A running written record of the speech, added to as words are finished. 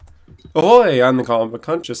Ahoy, I'm the comic book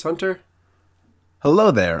conscious hunter,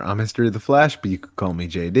 Hello there, I'm History of the Flash, but you could call me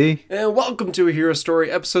JD. and welcome to a Hero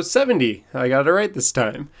Story episode 70. I got it right this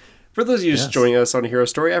time. For those of you just Yes. joining us on a Hero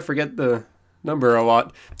Story, I forget the number a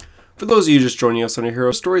lot. For those of you just joining us on a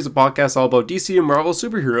Hero Story, is a podcast all about DC and Marvel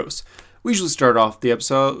superheroes. We usually start off the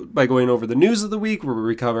episode by going over the news of the week, where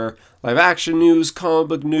we cover live action news, comic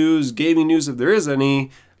book news, gaming news if there is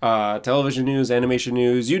any, television news, animation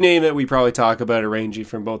news, you name it, we probably talk about it, ranging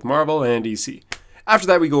from both Marvel and DC. After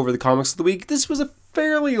that, we go over the comics of the week. This was a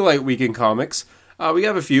fairly light week in comics. We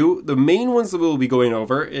have a few. The main ones that we'll be going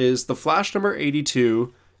over is The Flash number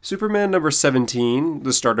 82, Superman number 17,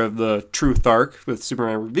 the start of the Truth arc, with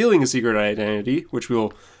Superman revealing his secret identity, which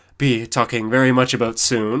we'll be talking very much about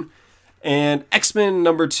soon, and X-Men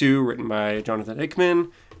number 2, written by Jonathan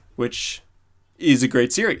Hickman, which is a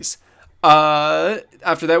great series.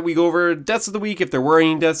 After that, we go over deaths of the week, if there were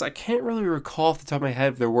any deaths. I can't really recall off the top of my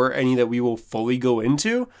head if there were any that we will fully go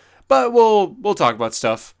into, but we'll talk about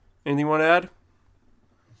stuff. Anything you want to add?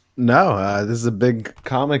 No, this is a big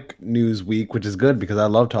comic news week, which is good because I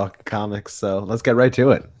love talking comics, so let's get right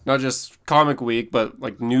to it. Not just comic week, but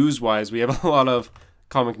like news-wise, we have a lot of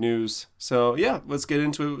comic news. So yeah, let's get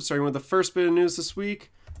into it, starting with the first bit of news this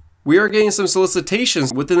week. We are getting some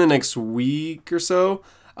solicitations within the next week or so.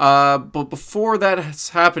 But before that's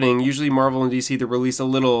happening, usually Marvel and DC, they release a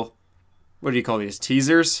little, what do you call these,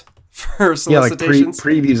 teasers for Yeah, like solicitations?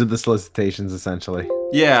 previews of the solicitations, essentially.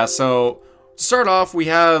 Yeah, so to start off, we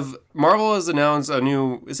have Marvel has announced a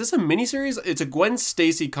new, is this a miniseries? It's a Gwen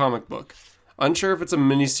Stacy comic book. Unsure if it's a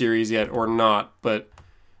miniseries yet or not, but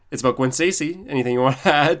it's about Gwen Stacy. Anything you want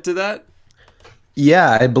to add to that?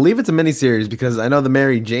 Yeah, I believe it's a miniseries because I know the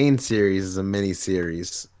Mary Jane series is a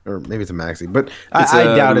miniseries, or maybe it's a maxi, but It's I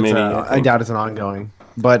a doubt mini, I I think. doubt it's an ongoing.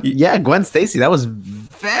 But Y- yeah, Gwen Stacy, that was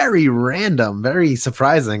very random, very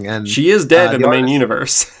surprising, and She is dead in the the main artist.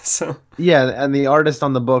 universe. So Yeah, and the artist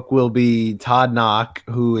on the book will be Todd Knock,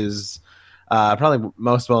 who is probably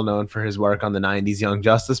most well known for his work on the '90s Young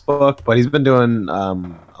Justice book, but he's been doing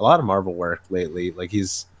a lot of Marvel work lately. Like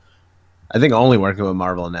he's, I think, only working with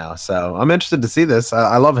Marvel now. So I'm interested to see this.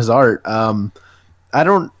 I love his art. I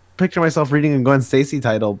don't picture myself reading a Gwen Stacy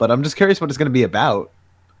title, but I'm just curious what it's going to be about.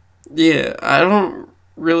 yeah, I don't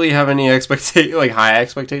really have any like high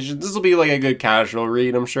expectations. This will be like a good casual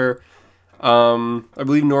read, I'm sure. I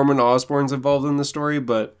believe Norman Osborn's involved in the story,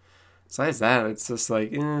 but besides that, it's just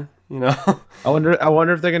like, you know. I wonder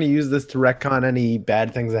if they're going to use this to retcon any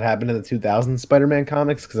bad things that happened in the 2000 Spider-Man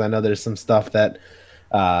comics, because I know there's some stuff that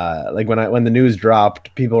like when the news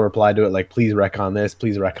dropped, people replied to it like, please retcon this,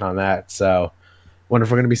 please retcon that. So wonder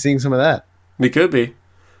if we're going to be seeing some of that. We could be.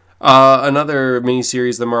 Another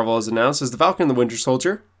miniseries that Marvel has announced is The Falcon and the Winter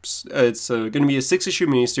Soldier. It's going to be a 6-issue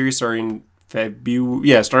miniseries starting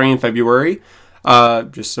starting in February.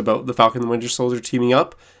 Just about the Falcon and the Winter Soldier teaming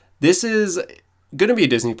up. This is going to be a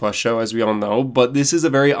Disney Plus show, as we all know, but this is a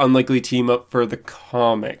very unlikely team up for the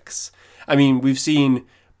comics. I mean, we've seen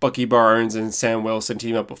Bucky Barnes and Sam Wilson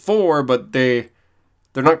team up before, but they're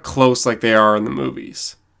not close like they are in the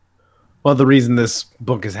movies. Well, the reason this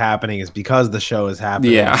book is happening is because the show is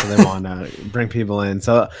happening, Yeah. so they want to bring people in.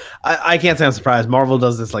 So I can't say I'm surprised. Marvel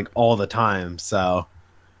does this like all the time. So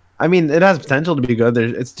I mean, it has potential to be good.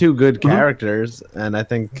 It's two good characters, and I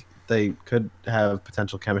think they could have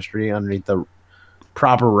potential chemistry underneath the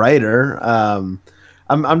proper writer.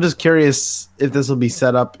 I'm just curious if this will be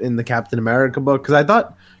set up in the Captain America book, because I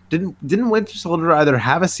thought didn't Winter Soldier either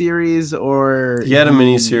have a series or He had a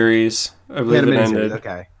miniseries. I he had believe a it miniseries? ended.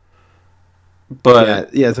 Okay.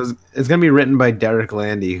 But Yeah. So it's going to be written by Derek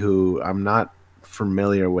Landy, who I'm not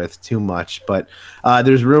familiar with too much, but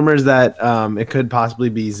there's rumors that it could possibly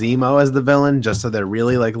be Zemo as the villain, just so they're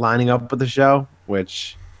really like lining up with the show.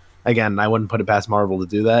 Which, again, I wouldn't put it past Marvel to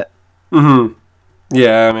do that. mm-hmm.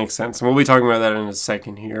 Yeah, that makes sense. And we'll be talking about that in a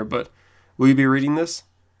second here, but will you be reading this?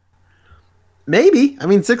 Maybe. I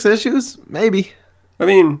mean, 6 issues. Maybe. I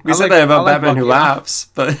mean, we I said like that I about like Batman Who Bucky enough. Laughs,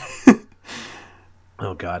 but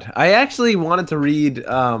Oh God, I actually wanted to read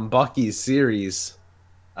Bucky's series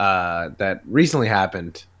that recently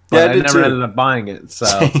happened, yeah, but I I did never too. ended up buying it. So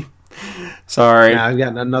Sorry. yeah, I've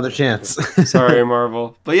got another chance. Sorry,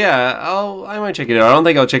 Marvel. But yeah, I might check it out. I don't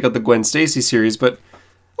think I'll check out the Gwen Stacy series, but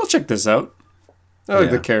I'll check this out. I like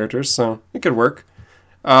the Yeah. characters, so it could work.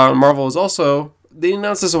 Marvel is also, they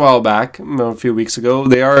announced this a while back, a few weeks ago.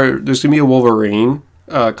 There's gonna be a Wolverine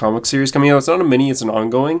comic series coming out. It's not a mini, it's an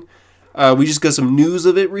ongoing. We just got some news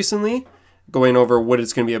of it recently, going over what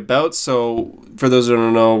it's going to be about. So, for those who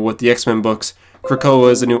don't know, with the X-Men books,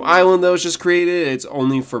 Krakoa is a new island that was just created. It's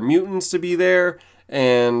only for mutants to be there,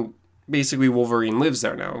 and basically Wolverine lives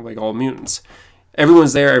there now, like all mutants.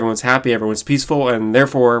 Everyone's there, everyone's happy, everyone's peaceful, and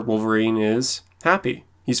therefore Wolverine is happy.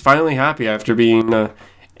 He's finally happy after being an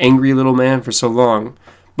angry little man for so long.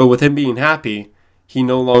 But with him being happy, he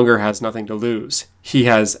no longer has nothing to lose. He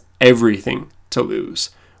has everything to lose,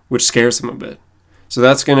 which scares him a bit. So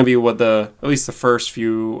that's going to be what at least the first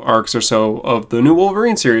few arcs or so of the new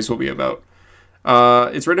Wolverine series will be about.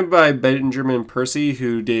 It's written by Benjamin Percy,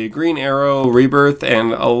 who did Green Arrow, Rebirth,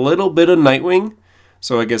 and a little bit of Nightwing.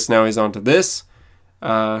 So I guess now he's on to this.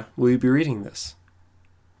 Will you be reading this?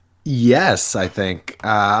 Yes, I think.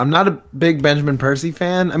 I'm not a big Benjamin Percy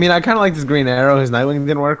fan. I mean, I kind of like this Green Arrow. His Nightwing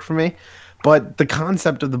didn't work for me. But the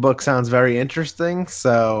concept of the book sounds very interesting.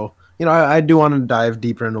 So, I do want to dive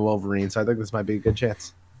deeper into Wolverine. So I think this might be a good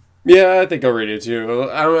chance. Yeah, I think I'll read it too.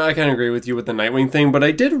 I kind of agree with you with the Nightwing thing. But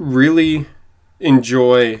I did really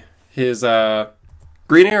enjoy his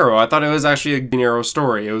Green Arrow. I thought it was actually a Green Arrow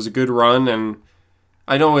story. It was a good run. And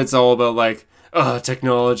I know it's all about like,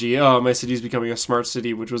 technology. My city's becoming a smart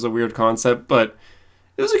city, which was a weird concept, but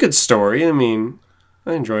it was a good story. I mean,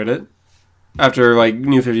 I enjoyed it. After, like,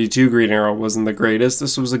 New 52 Green Arrow wasn't the greatest,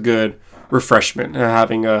 this was a good refreshment,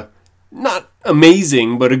 having a, not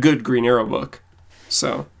amazing, but a good Green Arrow book.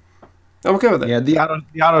 So, I'm okay with it. Yeah, the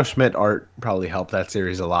Otto Schmidt art probably helped that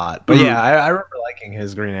series a lot. But yeah, I remember liking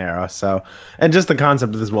his Green Arrow. So, and just the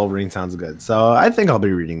concept of this Wolverine sounds good. So, I think I'll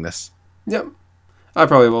be reading this. Yep. I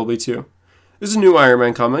probably will be, too. This is a new Iron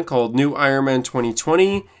Man comic called New Iron Man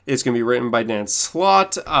 2020. It's going to be written by Dan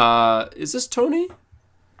Slott. Is this Tony?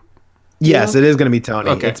 Yes, it is going to be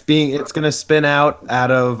Tony. Okay. It's going to spin out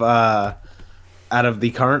of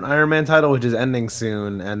the current Iron Man title, which is ending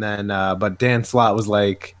soon. And then, but Dan Slott was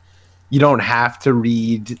like, you don't have to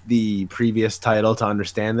read the previous title to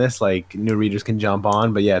understand this. Like, new readers can jump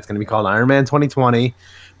on. But yeah, it's going to be called Iron Man 2020.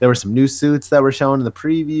 There were some new suits that were shown in the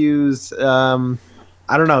previews.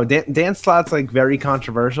 I don't know. Dan Slott's like very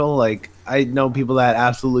controversial. Like, I know people that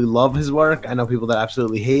absolutely love his work. I know people that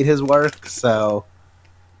absolutely hate his work. So,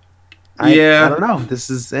 I don't know. This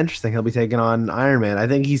is interesting. He'll be taking on Iron Man. I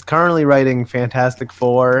think he's currently writing Fantastic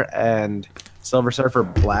Four and Silver Surfer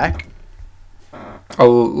Black. A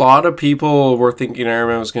lot of people were thinking Iron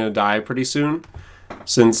Man was going to die pretty soon,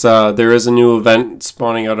 since there is a new event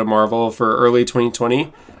spawning out of Marvel for early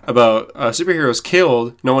 2020 about superheroes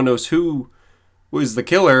killed. No one knows who was the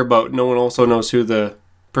killer, but no one also knows who the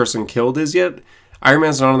person killed is yet. Iron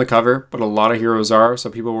Man's not on the cover, but a lot of heroes are, so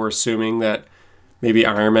people were assuming that maybe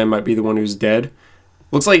Iron Man might be the one who's dead.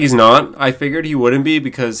 Looks like he's not. I figured he wouldn't be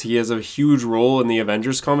because he has a huge role in the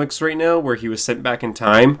Avengers comics right now where he was sent back in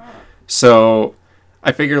time. So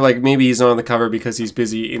I figured like maybe he's not on the cover because he's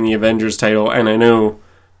busy in the Avengers title, and I know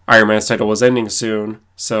Iron Man's title was ending soon,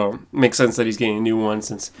 so it makes sense that he's getting a new one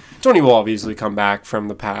since Tony will obviously come back from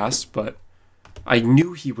the past, but I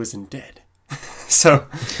knew he wasn't dead. So,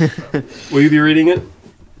 will you be reading it?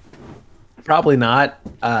 Probably not.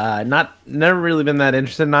 Never really been that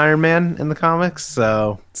interested in Iron Man in the comics,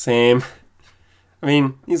 so Same. I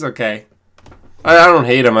mean, he's okay. I don't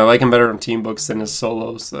hate him. I like him better in team books than his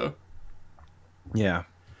solos, though. Yeah.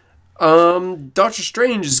 Doctor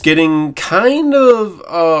Strange is getting kind of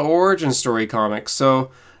origin story comics. So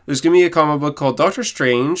there's gonna be a comic book called Doctor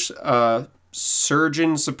Strange,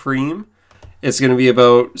 Surgeon Supreme. It's going to be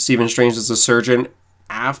about Stephen Strange as a surgeon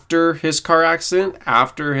after his car accident,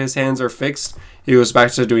 after his hands are fixed. He goes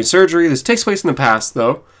back to doing surgery. This takes place in the past,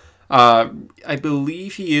 though. I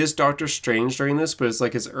believe he is Doctor Strange during this, but it's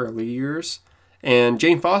like his early years. And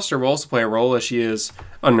Jane Foster will also play a role as she is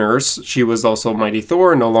a nurse. She was also Mighty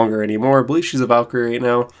Thor, no longer anymore. I believe she's a Valkyrie right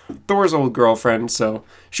now. Thor's old girlfriend, so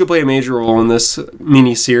she'll play a major role in this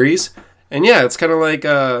mini-series. And yeah, it's kind of like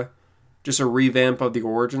just a revamp of the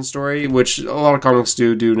origin story, which a lot of comics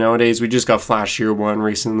do nowadays. We just got Flash Year 1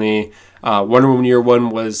 recently. Wonder Woman Year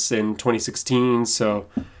 1 was in 2016, so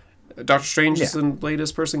Doctor Strange is the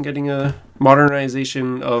latest person getting a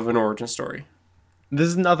modernization of an origin story. This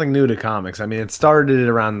is nothing new to comics. I mean, it started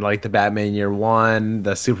around like the Batman Year 1,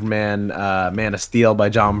 the Superman Man of Steel by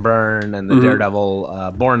John Byrne, and the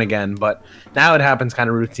Daredevil Born Again. But now it happens kind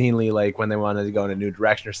of routinely, like when they wanted to go in a new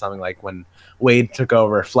direction or something. Like when Wade took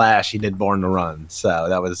over Flash, he did Born to Run. So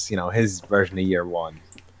that was, his version of Year 1.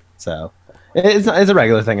 So it's a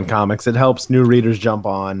regular thing in comics. It helps new readers jump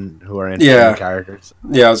on who are interested in characters.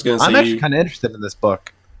 Yeah, I was going to say. I'm actually kind of interested in this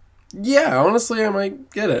book. Yeah, honestly, I might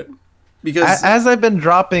get it. Because as I've been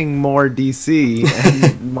dropping more DC,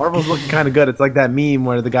 and Marvel's looking kind of good. It's like that meme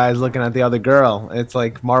where the guy's looking at the other girl. It's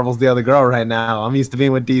like Marvel's the other girl right now. I'm used to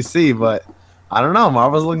being with DC, but I don't know.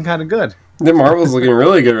 Marvel's looking kind of good. Marvel's looking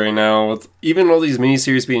really good right now. With even all these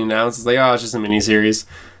miniseries being announced, it's like, it's just a miniseries.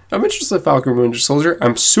 I'm interested in Falcon Winter Soldier.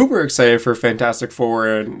 I'm super excited for Fantastic Four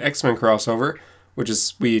and X-Men crossover, which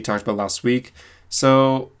is we talked about last week.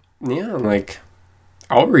 So, yeah, like,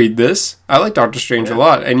 I'll read this. I like Doctor Strange a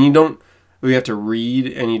lot, and you don't really have to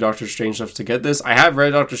read any Doctor Strange stuff to get this. I have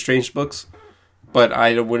read Doctor Strange books, but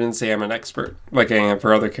I wouldn't say I'm an expert like I am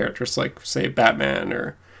for other characters, like, say, Batman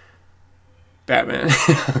or Batman. I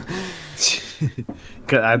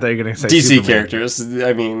thought you were going to say DC Superman. characters,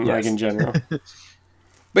 I mean, like, in general.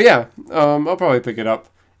 But yeah, I'll probably pick it up.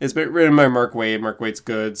 It's been written by Mark Waid. Mark Waid's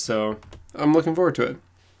good, so I'm looking forward to it.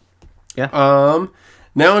 Yeah.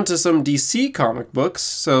 Now into some DC comic books.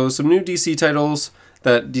 So some new DC titles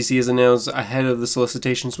that DC has announced ahead of the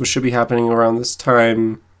solicitations, which should be happening around this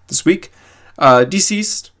time this week.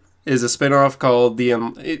 Deceased is a spinoff called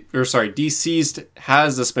Deceased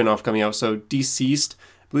has a spinoff coming out. So Deceased,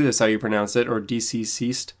 I believe that's how you pronounce it, or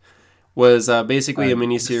Deceased, was basically a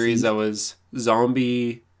miniseries that was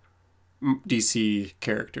zombie DC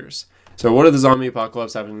characters. So what if the zombie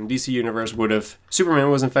apocalypse happened in the DC universe? What if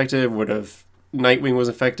Superman was infected? What if Nightwing was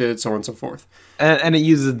infected? So on and so forth. And it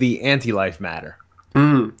uses the anti-life matter.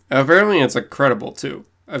 Apparently it's credible too.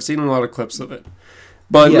 I've seen a lot of clips of it.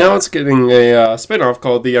 But now it's getting a spin-off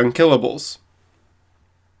called The Unkillables.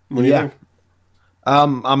 What do you think?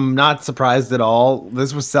 I'm not surprised at all.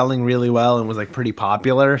 This was selling really well and was like pretty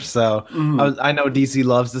popular. So I know DC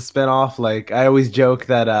loves the spinoff. Like I always joke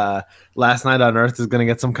that Last Night on Earth is going to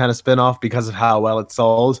get some kind of spinoff because of how well it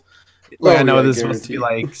sold. Like, I know this is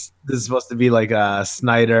supposed to be like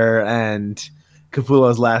Snyder and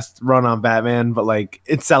Capullo's last run on Batman, but like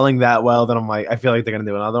it's selling that well that I'm like I feel like they're going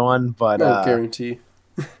to do another one. But guarantee.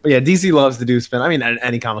 But yeah, DC loves to do spin. I mean,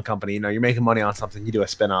 any comic company, you're making money on something, you do a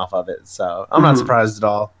spin off of it. So I'm not surprised at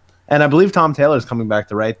all. And I believe Tom Taylor's coming back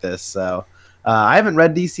to write this. So I haven't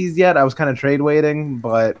read DC's yet. I was kind of trade waiting,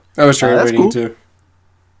 but I was trade waiting too.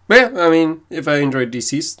 But yeah, I mean, if I enjoyed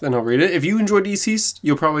Deceased, then I'll read it. If you enjoy Deceased,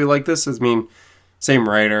 you'll probably like this. I mean, same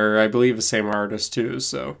writer, I believe the same artist too.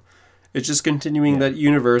 So it's just continuing that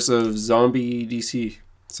universe of zombie DC.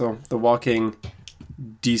 So the walking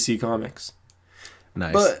DC comics.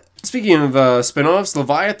 Nice. But speaking of spin-offs,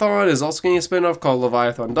 Leviathan is also getting a spin-off called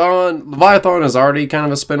Leviathan Dawn. Leviathan is already kind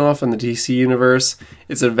of a spin-off in the DC universe.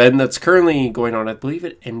 It's an event that's currently going on. I believe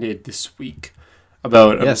it ended this week.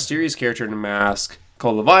 About a mysterious character in a mask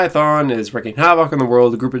called Leviathan is wreaking havoc on the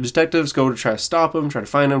world. A group of detectives go to try to stop him, try to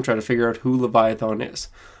find him, try to figure out who Leviathan is.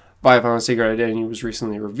 Leviathan's secret identity was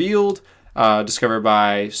recently revealed, discovered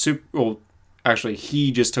by actually,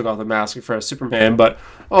 he just took off the mask in front of Superman, but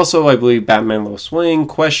also, I believe Batman, Lois Lane,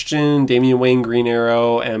 Question, Damian Wayne, Green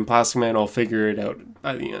Arrow, and Plastic Man all figure it out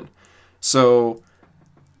by the end. So,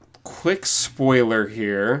 quick spoiler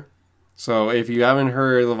here. So, if you haven't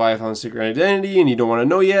heard Leviathan's secret identity and you don't want to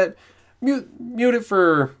know yet, mute it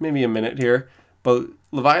for maybe a minute here. But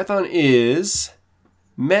Leviathan is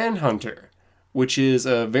Manhunter, which is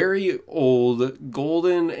a very old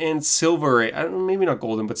golden and silver age, maybe not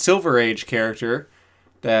golden, but silver age character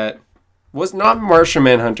that was not Martian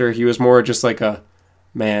Manhunter. He was more just like a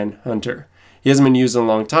Manhunter. He hasn't been used in a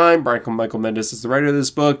long time. Michael Bendis is the writer of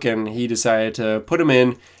this book, and he decided to put him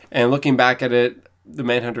in. And looking back at it, the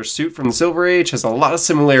Manhunter suit from the Silver Age has a lot of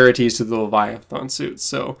similarities to the Leviathan suit.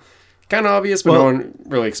 So, kind of obvious, but no one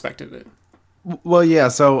really expected it. Well, yeah,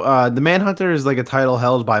 so the Manhunter is like a title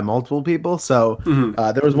held by multiple people. So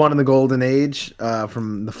there was one in the Golden Age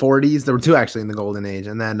from the 40s. There were two actually in the Golden Age.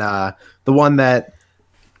 And then the one that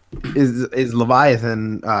is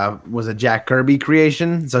Leviathan was a Jack Kirby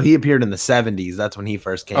creation. So he appeared in the 70s. That's when he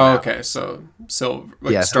first came out. Okay, so so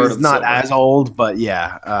he's not as old, but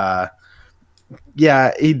yeah.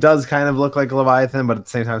 Yeah, he does kind of look like Leviathan, but at the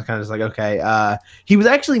same time, it's kind of just like, okay. He was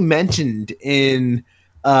actually mentioned in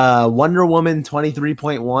Wonder Woman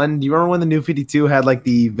 23.1. Do you remember when the New 52 had like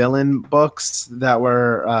the villain books that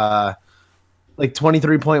were like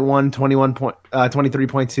 23.1,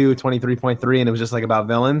 23.2, 23.3, and it was just like about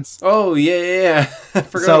villains? Oh, yeah. I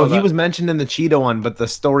forgot so about he that. was mentioned in the Cheetah one, but the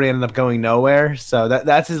story ended up going nowhere. So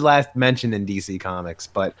that's his last mention in DC Comics.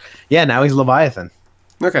 But yeah, now he's Leviathan.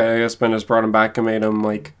 Okay, I guess Bendis brought him back and made him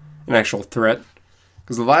like an actual threat.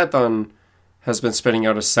 Because Leviathan has been spinning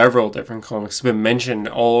out of several different comics. He's been mentioned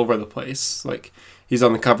all over the place. Like, he's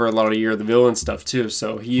on the cover a lot of Year of the Villain stuff, too.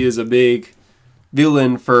 So, he is a big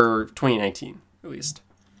villain for 2019, at least.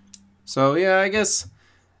 So, yeah, I guess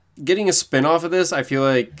getting a spin-off of this, I feel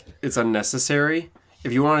like it's unnecessary.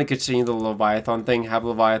 If you want to continue the Leviathan thing, have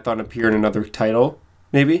Leviathan appear in another title,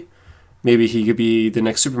 maybe. Maybe he could be the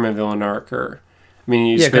next Superman villain arc, or... I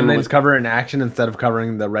mean, couldn't they just cover it in action instead of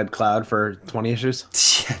covering the Red Cloud for 20 issues?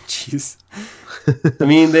 Yeah, jeez. I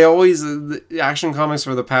mean, they always the Action Comics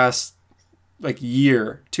for the past like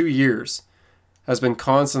year, 2 years has been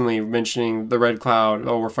constantly mentioning the Red Cloud.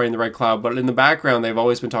 Oh, we're fighting the Red Cloud, but in the background they've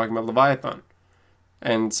always been talking about Leviathan.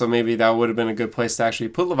 And so maybe that would have been a good place to actually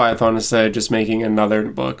put Leviathan instead of just making another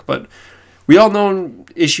book. But we all know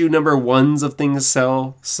issue number ones of things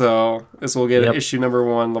sell. So this will get issue number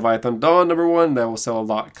one, Leviathan Dawn number one. That will sell a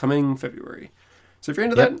lot coming February. So if you're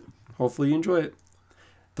into that, hopefully you enjoy it.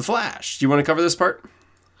 The Flash. Do you want to cover this part?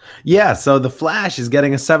 Yeah, so The Flash is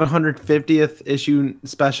getting a 750th issue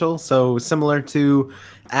special. So similar to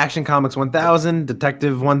Action Comics 1000,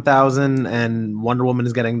 Detective 1000, and Wonder Woman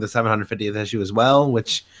is getting the 750th issue as well,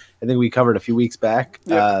 which I think we covered a few weeks back.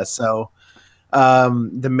 Yep.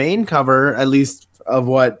 The main cover, at least of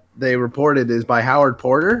what they reported, is by Howard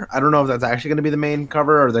Porter. I don't know if that's actually going to be the main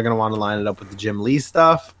cover or they're going to want to line it up with the Jim Lee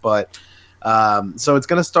stuff, but so it's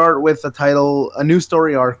going to start with a new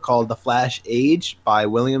story arc called The Flash Age by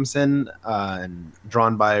Williamson and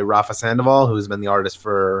drawn by Rafa Sandoval, who's been the artist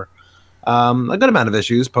for a good amount of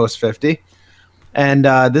issues post 50. And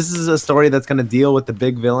this is a story that's going to deal with the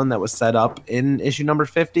big villain that was set up in issue number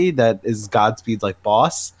 50 that is Godspeed's like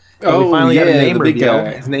boss. And we finally got a name reveal.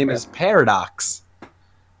 His name is Paradox.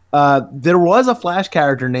 There was a Flash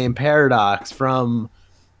character named Paradox from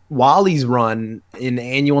Wally's run in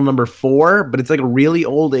annual number 4, but it's like a really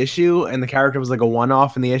old issue, and the character was like a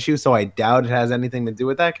one-off in the issue, so I doubt it has anything to do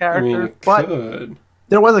with that character. But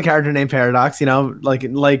there was a character named Paradox, like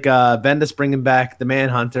Bendis bringing back the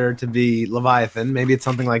Manhunter to be Leviathan. Maybe it's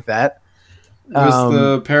something like that. Was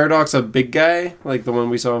the Paradox a big guy, like the one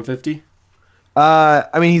we saw in 50? I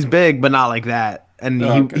mean, he's big, but not like that.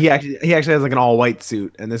 And he actually has like an all white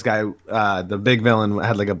suit, and this guy, the big villain,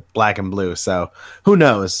 had like a black and blue. So who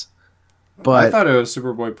knows? But I thought it was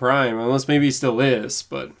Superboy Prime, unless maybe he still is.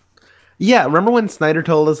 But yeah, remember when Snyder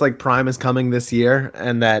told us like Prime is coming this year,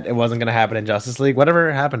 and that it wasn't going to happen in Justice League?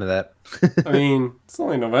 Whatever happened to that? I mean, it's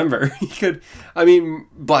only November.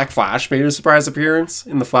 Black Flash made a surprise appearance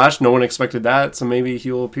in The Flash. No one expected that, so maybe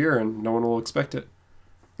he'll appear, and no one will expect it.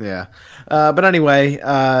 Yeah. But anyway,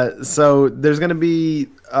 so there's going to be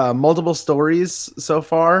multiple stories so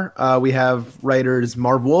far. We have writers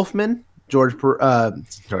Marv Wolfman, Marv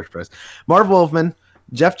Wolfman,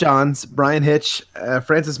 Jeff Johns, Brian Hitch,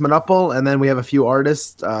 Francis Manupul, and then we have a few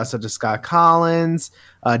artists such as Scott Collins,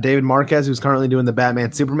 David Marquez, who's currently doing the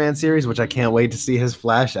Batman Superman series, which I can't wait to see his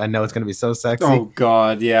Flash. I know it's going to be so sexy. Oh,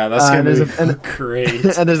 God. Yeah, that's going to be great.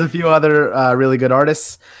 And there's a few other really good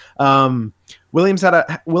artists.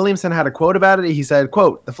 Williamson had a quote about it. He said,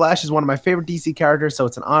 quote, "The Flash is one of my favorite DC characters, so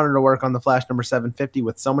it's an honor to work on The Flash number 750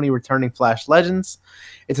 with so many returning Flash legends.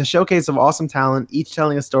 It's a showcase of awesome talent, each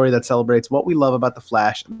telling a story that celebrates what we love about The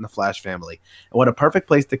Flash and the Flash family. And what a perfect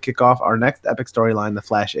place to kick off our next epic storyline, The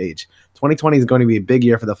Flash Age. 2020 is going to be a big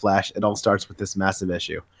year for The Flash. It all starts with this massive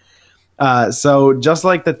issue." So just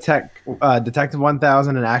like the Detective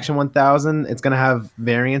 1000 and Action 1000, it's going to have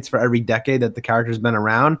variants for every decade that the character's been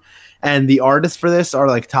around. And the artists for this are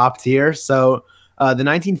like top tier. So the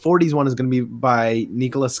 1940s one is going to be by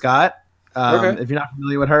Nicola Scott. If you're not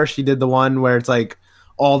familiar with her, she did the one where it's like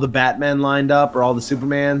all the Batman lined up or all the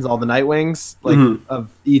Supermans, all the Nightwings, like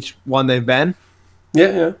of each one they've been.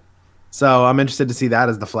 Yeah. So I'm interested to see that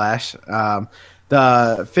as the Flash.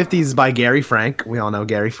 The 50s by Gary Frank. We all know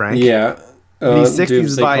Gary Frank. Yeah. The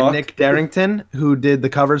 60s by Nick Darrington, who did the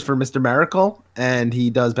covers for Mr. Miracle, and he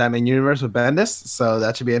does Batman Universe with Bendis, so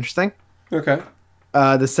that should be interesting. Okay.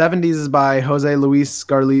 The 70s is by Jose Luis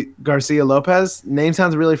Garcia Lopez. Name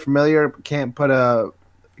sounds really familiar. Can't put a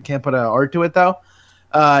art to it though.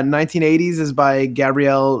 1980s is by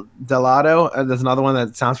Gabriel Delato. There's another one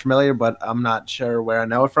that sounds familiar, but I'm not sure where I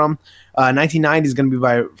know it from. 1990 is going to be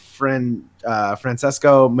by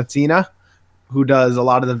Francesco Mattina, who does a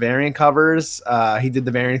lot of the variant covers. He did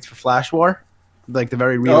the variants for Flash War, like the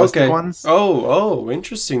very realistic ones. Oh,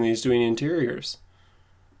 interesting. He's doing interiors.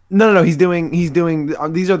 No. He's doing.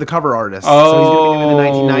 These are the cover artists. So he's going to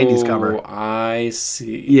be doing the 1990s cover. I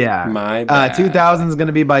see. Yeah. My bad. 2000 is going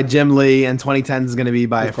to be by Jim Lee, and 2010 is going to be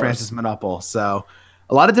by Francis Manupul. So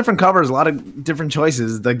a lot of different covers, a lot of different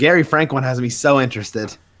choices. The Gary Frank one has me so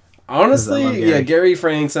interested. Honestly, Gary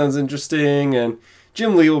Frank sounds interesting, and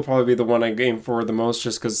Jim Lee will probably be the one I aim for the most,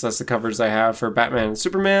 just because that's the covers I have for Batman and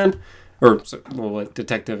Superman, or like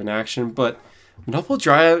Detective in Action. But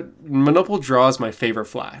Manupul draws my favorite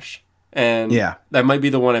Flash, and that might be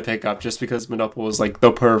the one I pick up, just because Manupul is like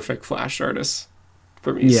the perfect Flash artist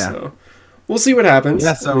for me. Yeah. So we'll see what happens.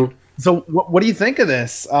 Yeah. So what do you think of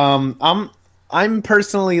this? I'm I'm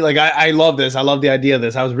personally like I love this. I love the idea of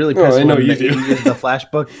this. I was really Oh, pissed I know when you the do. 80s the Flash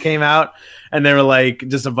book came out, and they were like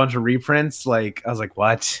just a bunch of reprints. Like I was like,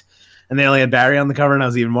 what? And they only had Barry on the cover, and I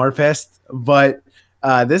was even more pissed. But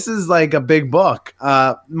this is like a big book.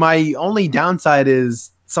 My only downside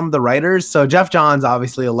is some of the writers. So Jeff Johns,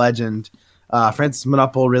 obviously a legend. Francis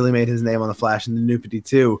Manupul really made his name on the Flash in the New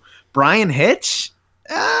 52. Brian Hitch.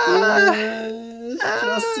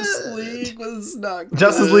 Justice League was not good.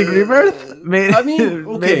 Justice League Rebirth made, I mean,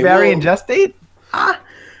 okay, made Barry well, and Gestate.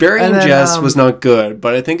 Barry and then, Jess was not good,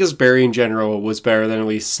 but I think his Barry in general was better than at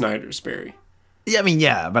least Snyder's Barry. Yeah, I mean,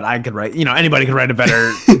 yeah, but I could write. Anybody could write a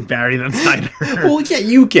better Barry than Snyder. Well, yeah,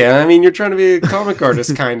 you can. I mean, you're trying to be a comic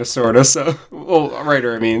artist, kind of, sort of. So, well, a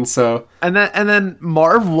writer, I mean. So, and then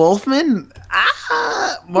Marv Wolfman.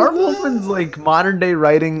 Marv Wolfman's like modern day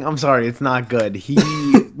writing. I'm sorry, it's not good. He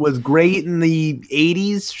was great in the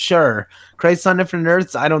 '80s, sure. Christ on Different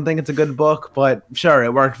Earths. I don't think it's a good book, but sure,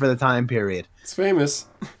 it worked for the time period. it's famous.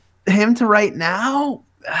 Him to write now.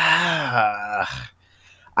 I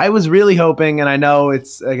was really hoping, and I know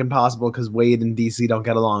it's like impossible because Wade and DC don't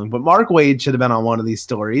get along, but Mark Wade should have been on one of these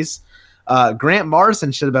stories. Grant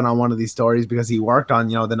Morrison should have been on one of these stories because he worked on,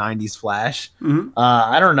 the 90s Flash. Mm-hmm.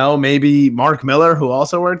 I don't know, maybe Mark Miller, who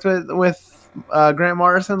also worked with Grant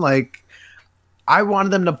Morrison. Like, I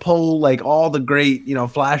wanted them to pull like all the great,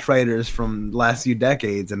 Flash writers from the last few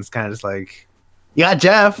decades, and it's kind of just like, you got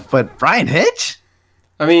Jeff, but Brian Hitch?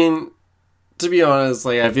 I mean, to be honest,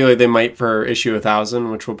 like I feel like they might for issue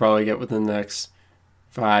 1000, which we'll probably get within the next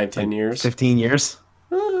 5-10 years. 15 years?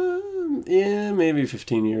 Yeah, maybe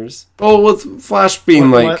 15 years. Oh, with Flash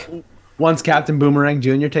being once Captain Boomerang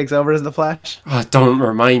Jr. takes over as the Flash? Oh, don't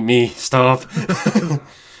remind me. Stop.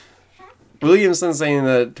 Williamson saying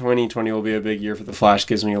that 2020 will be a big year for the Flash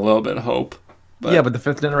gives me a little bit of hope. But... yeah, but the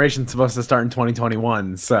 5th generation is supposed to start in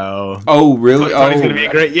 2021, so... Oh, really? 2020 is going to be a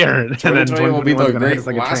great year. And then 2020 will be the great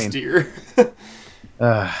like last year.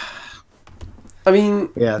 I mean,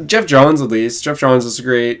 yeah. Jeff Johns, at least. Jeff Johns is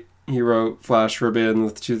great. He wrote Flash for a bit in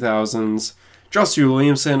the 2000s. Joshua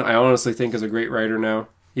Williamson, I honestly think, is a great writer now.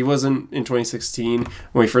 He wasn't in 2016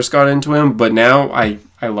 when we first got into him, but now I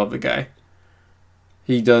love the guy.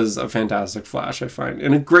 He does a fantastic Flash, I find,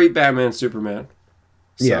 and a great Batman Superman.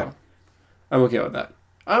 So, yeah. I'm okay with that.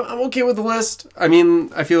 I'm okay with the list. I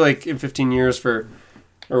mean, I feel like in 15 years or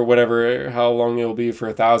whatever, how long it will be for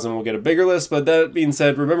 1000, we'll get a bigger list. But that being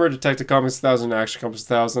said, remember Detective Comics 1000 and Action Comics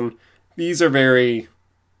 1000. These are very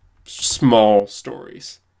small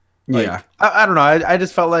stories. Yeah. I don't know. I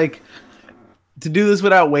just felt like to do this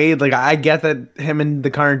without Wade, like I get that him and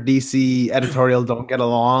the current DC editorial don't get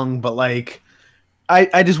along, but like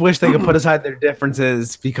I just wish they could put aside their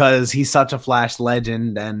differences because he's such a Flash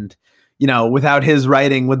legend, and without his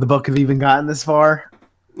writing, would the book have even gotten this far?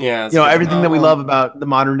 Yeah, everything that we love about the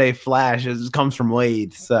modern day Flash comes from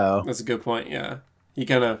Wade. So that's a good point. Yeah, he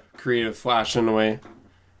kind of created Flash in a way.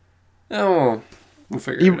 Oh, we'll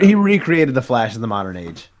figure it out. He recreated the Flash in the modern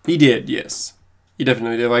age. He did, yes, he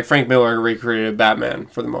definitely did. Like Frank Miller recreated Batman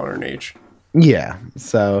for the modern age. Yeah,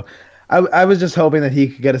 so I was just hoping that he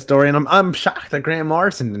could get a story, and I'm shocked that Grant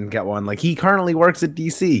Morrison didn't get one. Like, he currently works at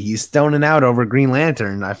DC. He's stoning out over Green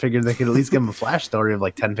Lantern. I figured they could at least give him a Flash story of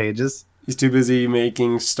like 10 pages. He's too busy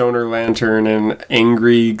making Stoner Lantern and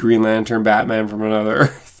angry Green Lantern Batman from another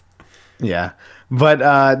Earth. Yeah,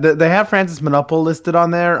 but they have Francis Manupul listed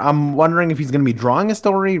on there. I'm wondering if he's going to be drawing a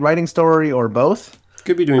story, writing story, or both.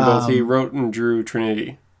 Could be doing both. He wrote and drew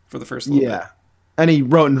Trinity for the first little bit. And he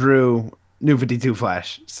wrote and drew New 52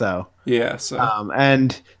 Flash. So yeah. So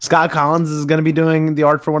and Scott Collins is going to be doing the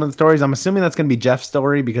art for one of the stories. I'm assuming that's going to be Jeff's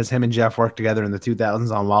story because him and Jeff worked together in the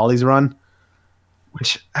 2000s on Wally's run.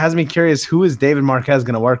 Which has me curious, who is David Marquez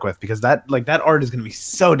going to work with? Because that art is going to be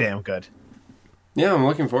so damn good. Yeah, I'm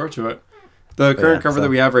looking forward to it. The current cover that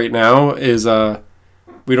we have right now is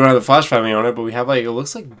we don't have the Flash family on it, but we have it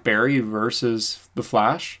looks like Barry versus the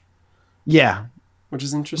Flash. Yeah, which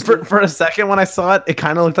is interesting. For a second when I saw it, it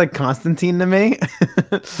kind of looked like Constantine to me.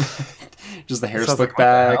 Just the hair slicked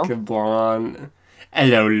back, blonde.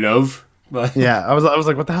 Hello, love. But yeah, I was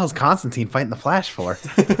like, what the hell is Constantine fighting the Flash for?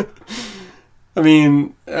 I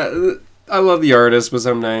mean, I love the artist, but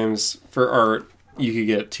sometimes for art, you could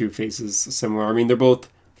get two faces similar. I mean, they're both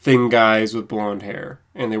thin guys with blonde hair,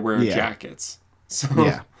 and they wear jackets. So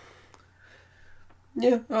yeah,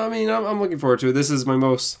 I mean, I'm looking forward to it. This is my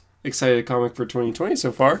most excited comic for 2020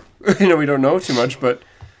 so far. We don't know too much, but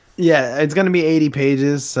yeah, it's going to be 80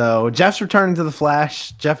 pages. So Jeff's returning to the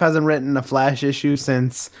Flash. Jeff hasn't written a Flash issue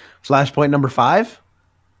since Flashpoint number 5.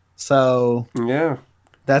 So yeah,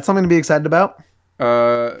 that's something to be excited about.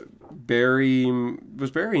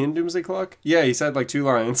 Was Barry in Doomsday Clock? Yeah, he said like 2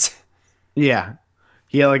 lines. Yeah.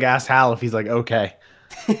 He like asked Hal if he's like okay.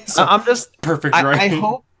 So, I'm just perfect, right?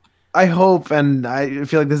 I hope, and I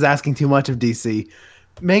feel like this is asking too much of DC.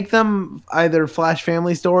 Make them either Flash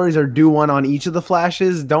family stories or do one on each of the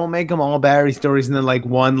Flashes. Don't make them all Barry stories and then like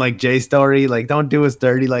one like Jay story. Like, don't do us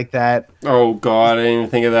dirty like that. Oh god, I didn't even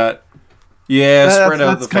think of that. Yeah, spread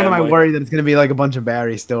out the That's kind of my family. worry that it's gonna be like a bunch of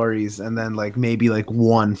Barry stories and then like maybe like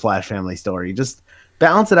one Flash family story. Just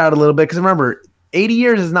balance it out a little bit because remember, 80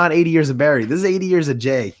 years is not 80 years of Barry. This is 80 years of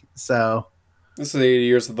Jay. So This is 80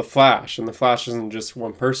 years of the Flash, and the Flash isn't just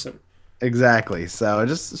one person. exactly. So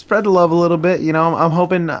just spread the love a little bit. You know, I'm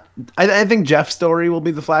hoping. I think Jeff's story will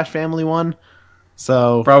be the Flash family one.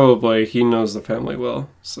 So Probably he knows the family well.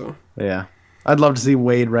 So yeah, I'd love to see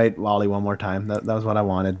Wade write Wally one more time. That was what I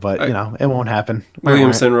wanted, but you know, it won't happen.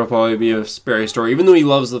 Williamson will probably be a Barry story, even though he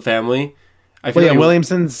loves the family. I feel Well, yeah, like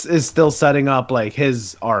Williamson is still setting up like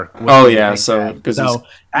his arc. Oh yeah, so because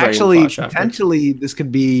actually potentially this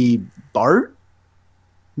could be Bart.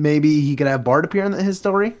 Maybe he could have Bart appear in his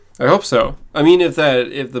story. I hope so. I mean, if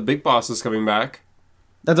the big boss is coming back,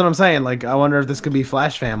 that's what I'm saying. Like, I wonder if this could be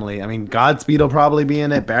Flash family. I mean, Godspeed will probably be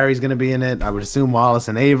in it. Barry's going to be in it. I would assume Wallace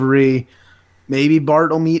and Avery. Maybe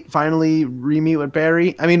Bart will finally re-meet with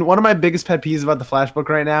Barry. I mean, one of my biggest pet peeves about the Flash book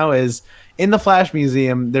right now is in the Flash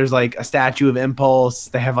Museum, there's like a statue of Impulse.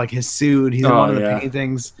 They have like his suit. He's in one of the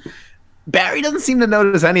paintings. Barry doesn't seem to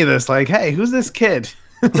notice any of this. Like, hey, who's this kid?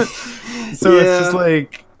 So it's just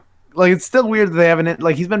like it's still weird that they haven't,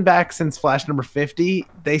 like, he's been back since Flash number 50.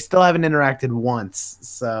 They still haven't interacted once.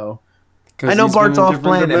 So I know Bart's off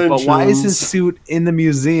planet, but why is his suit in the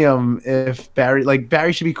museum if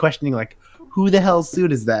Barry should be questioning, like, who the hell's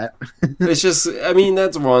suit is that? It's just, I mean,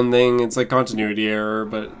 that's one thing. It's like continuity error,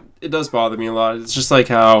 but it does bother me a lot. It's just like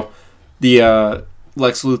how the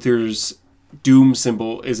Lex Luthor's Doom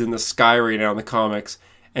symbol is in the sky right now in the comics,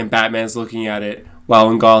 and Batman's looking at it while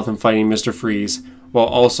in Gotham fighting Mr. Freeze, while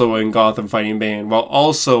also in Gotham fighting Bane, while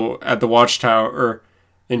also at the Watchtower or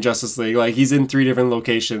in Justice League. Like, he's in 3 different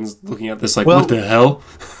locations looking at this like, what the hell?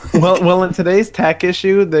 well, in today's tech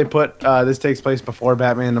issue, they put this takes place before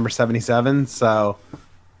Batman number 77, so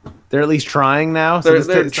they're at least trying now. So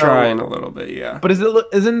they're trying a little bit, yeah. But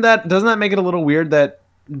doesn't that make it a little weird that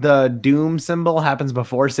the Doom symbol happens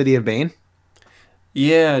before City of Bane?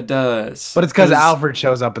 Yeah, it does. But it's because Alfred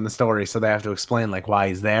shows up in the story, so they have to explain like why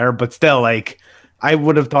he's there. But still, like, I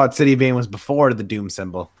would have thought City of Bane was before the Doom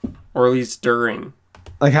symbol, or at least during.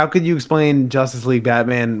 Like, how could you explain Justice League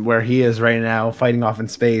Batman where he is right now fighting off in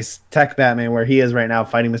space, Tech Batman where he is right now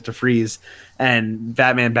fighting Mr. Freeze, and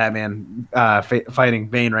Batman fighting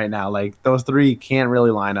Bane right now? Like, those 3 can't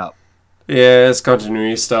really line up. Yeah, it's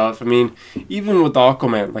continuity stuff. I mean, even with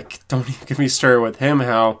Aquaman, like, don't even get me started with him,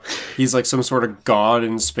 how he's like some sort of god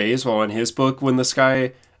in space, while in his book,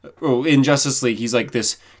 in Justice League, he's like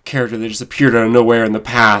this character that just appeared out of nowhere in the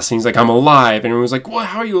past, and he's like, I'm alive, and everyone's like, what,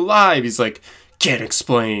 how are you alive? He's like, can't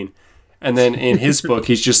explain. And then in his book,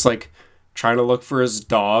 he's just like trying to look for his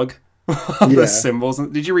dog. The symbols.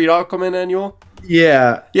 Did you read Aquaman Annual?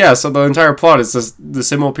 Yeah. Yeah, so the entire plot is the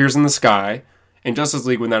symbol appears in the sky. In Justice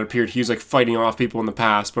League, when that appeared, he was like fighting off people in the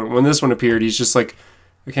past. But when this one appeared, he's just like,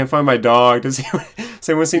 I can't find my dog. Does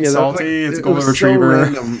anyone seem salty? It's a golden retriever.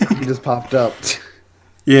 So random. He just popped up.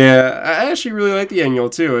 Yeah, I actually really like the annual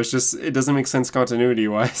too. It's just, it doesn't make sense continuity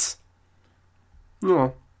wise.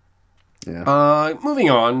 No. Yeah.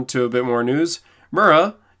 Moving on to a bit more news.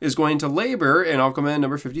 Mura is going to labor in Aquaman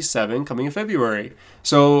number 57 coming in February.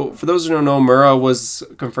 So, for those who don't know, Mura was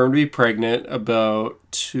confirmed to be pregnant about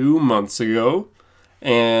 2 months ago.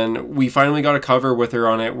 And we finally got a cover with her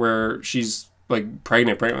on it where she's like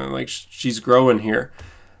pregnant, like she's growing here.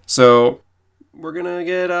 So, we're going to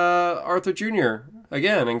get Arthur Jr.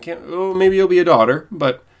 again. And maybe he'll be a daughter,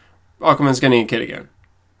 but Aquaman's getting a kid again.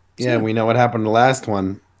 So, yeah, we know what happened in the last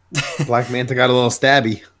one. Black Manta got a little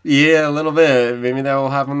stabby. Yeah, a little bit. Maybe that will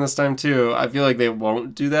happen this time too. I feel like they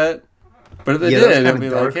won't do that. But if they did, it'll be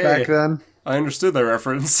like, hey, back then. I understood the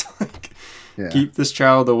reference. Keep this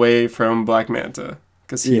child away from Black Manta,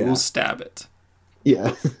 because he will stab it.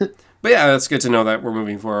 Yeah. But yeah, that's good to know that we're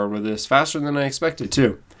moving forward with this faster than I expected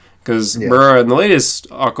too. Because Mura in the latest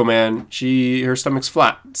Aquaman, her stomach's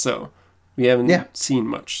flat, so we haven't seen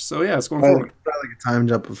much. So yeah, it's going forward. Probably like a time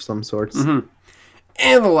jump of some sorts. Mm-hmm.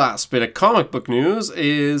 And the last bit of comic book news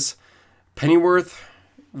is Pennyworth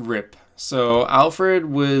Rip. So Alfred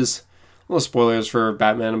was, little spoilers for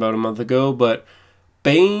Batman about a month ago, but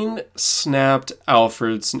Bane snapped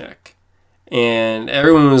Alfred's neck. And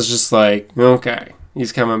everyone was just like, okay,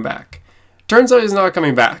 he's coming back. Turns out he's not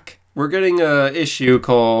coming back. we're getting a issue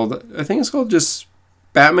called, I think it's called just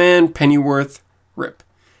Batman Pennyworth Rip.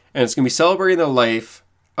 And it's going to be celebrating the life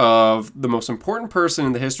of the most important person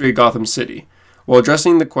in the history of Gotham City while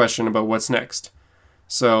addressing the question about what's next.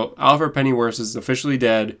 So Alfred Pennyworth is officially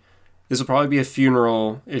dead. This will probably be a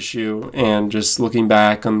funeral issue and just looking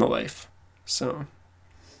back on the life. So,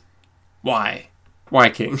 why? Why,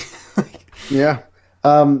 King? Yeah.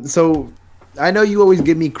 So I know you always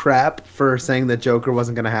give me crap for saying that Joker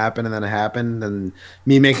wasn't going to happen, and then it happened, and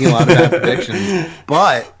me making a lot of bad predictions.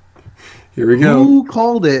 But here we go. Who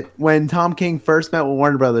called it when Tom King first met with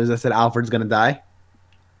Warner Brothers? I said Alfred's going to die.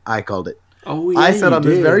 I called it. Oh, yeah, I said on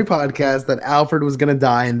this did. very podcast that Alfred was going to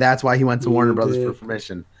die, and that's why he went to Warner Brothers did. for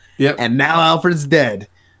permission. Yep. And now Alfred's dead.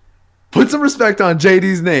 Put some respect on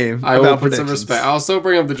JD's name. I will put some respect. I'll also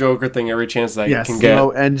bring up the Joker thing every chance that I can get.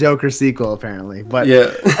 And Joker sequel apparently. But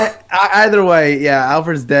yeah, either way, yeah,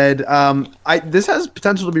 Alfred's dead. This has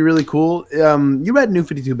potential to be really cool. You read New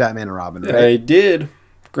 52 Batman and Robin, right? I did.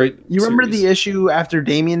 Great. You remember the issue after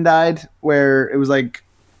Damian died, where it was like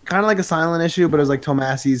kind of like a silent issue, but it was like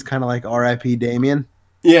Tomasi's kind of like R.I.P. Damian.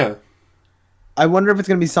 Yeah. I wonder if it's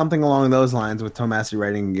going to be something along those lines with Tomasi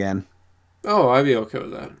writing again. Oh, I'd be okay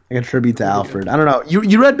with that. Like a tribute to Alfred. I don't know.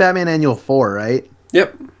 You read Batman Annual 4, right?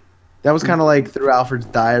 Yep. That was kind of like through Alfred's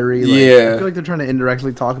diary. Like, yeah. I feel like they're trying to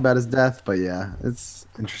indirectly talk about his death, but yeah, it's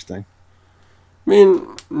interesting. I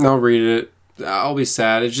mean, I'll read it. I'll be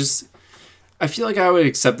sad. It's just, I feel like I would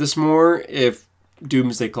accept this more if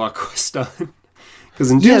Doomsday Clock was done. Because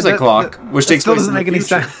in Doomsday Clock, which takes place in the future,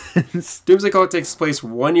 doesn't make any sense. Doomsday Clock takes place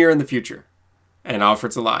 1 year in the future, and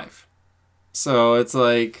Alfred's alive. So it's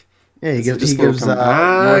like, yeah, he gives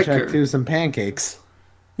Rorschach 2 some pancakes.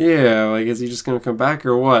 Yeah, like, is he just going to come back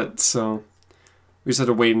or what? So we just have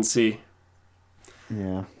to wait and see.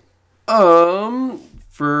 Yeah.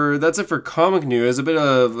 That's it for comic news. A bit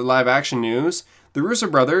of live action news. The Russo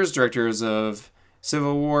brothers, directors of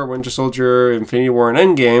Civil War, Winter Soldier, Infinity War, and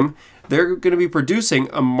Endgame, they're going to be producing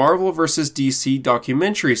a Marvel vs. DC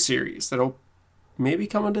documentary series that'll maybe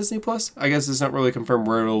come on Disney Plus. I guess it's not really confirmed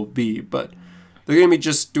where it'll be, but they're going to be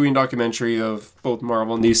just doing documentary of both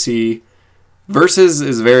Marvel and DC. Versus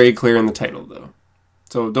is very clear in the title, though.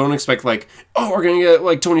 So don't expect, like, oh, we're going to get,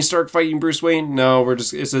 like, Tony Stark fighting Bruce Wayne. No,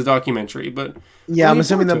 it's a documentary, but... Yeah, I'm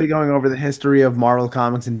assuming they'll be going over the history of Marvel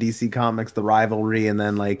Comics and DC Comics, the rivalry, and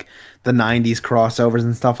then, like, the 90s crossovers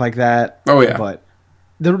and stuff like that. Oh, yeah. But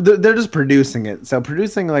they're just producing it. So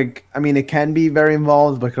producing, like, I mean, it can be very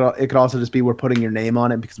involved, but it could also just be we're putting your name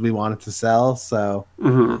on it because we want it to sell. So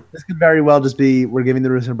This could very well just be we're giving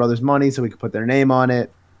the Russo brothers money so we can put their name on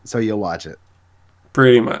it, so you'll watch it.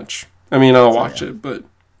 Pretty much. I mean, I'll watch it, but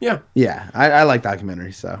yeah. Yeah, I like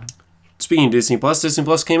documentaries, so. Speaking of Disney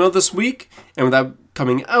Plus came out this week, and with that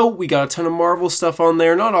coming out, we got a ton of Marvel stuff on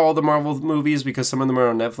there. Not all the Marvel movies, because some of them are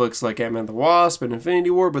on Netflix, like Ant-Man and the Wasp and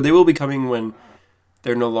Infinity War, but they will be coming when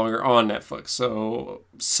they're no longer on Netflix. So,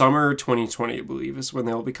 summer 2020, I believe, is when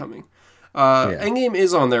they'll be coming. Endgame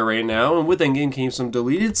is on there right now, and with Endgame came some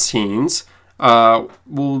deleted scenes.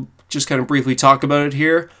 We'll just kind of briefly talk about it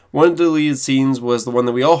here. One of the deleted scenes was the one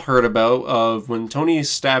that we all heard about of when Tony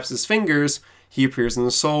snaps his fingers, he appears in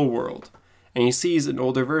the Soul World. And he sees an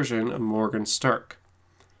older version of Morgan Stark.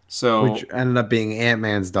 So, which ended up being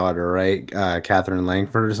Ant-Man's daughter, right? Catherine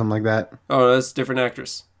Langford or something like that? Oh, that's a different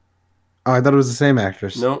actress. Oh, I thought it was the same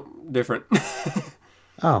actress. No, different.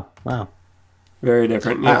 Oh, wow. Very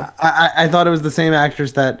different, yeah. I thought it was the same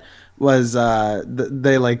actress that was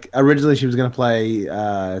they like originally she was gonna play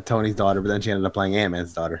Tony's daughter, but then she ended up playing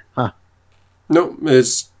Ant-Man's daughter. Huh? Nope,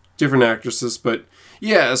 it's different actresses, but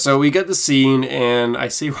yeah. So we get the scene, and I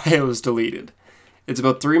see why it was deleted. It's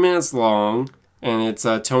about 3 minutes long, and it's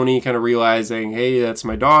Tony kind of realizing, hey, that's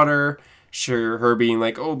my daughter. Sure, her being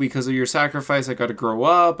like, oh, because of your sacrifice, I got to grow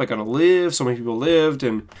up, I got to live. So many people lived,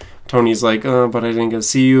 and Tony's like, but I didn't get to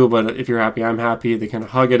see you. But if you're happy, I'm happy. They kind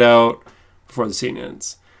of hug it out before the scene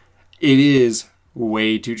ends. It is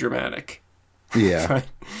way too dramatic. Yeah.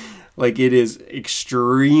 Like, it is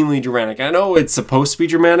extremely dramatic. I know it's supposed to be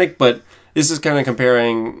dramatic, but this is kind of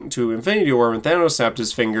comparing to Infinity War when Thanos snapped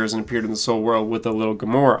his fingers and appeared in the Soul World with a little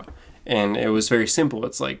Gamora. And it was very simple.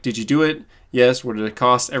 It's like, did you do it? Yes. What did it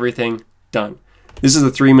cost? Everything. Done. This is a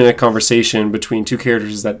 3-minute conversation between two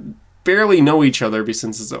characters that barely know each other,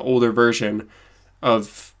 since it's an older version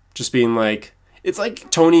of just being like, it's like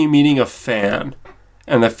Tony meeting a fan.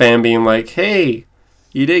 And the fan being like, hey,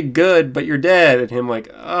 you did good, but you're dead. And him like,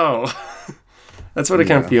 oh. That's what it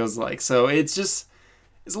kind of feels like. So it's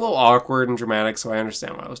a little awkward and dramatic, so I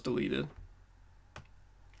understand why it was deleted.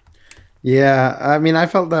 Yeah, I mean, I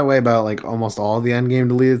felt that way about like almost all the Endgame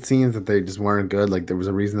deleted scenes that they just weren't good. Like there was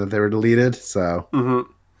a reason that they were deleted. So Hmm.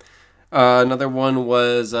 Another one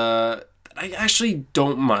was I actually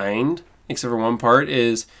don't mind, except for one part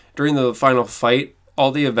is during the final fight,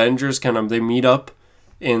 all the Avengers they meet up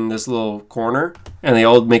in this little corner and they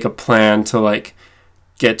all make a plan to like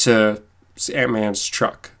get to Ant-Man's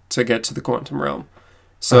truck to get to the quantum realm. uh,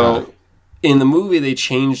 So in the movie they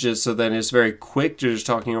changed it so that it's very quick. They're just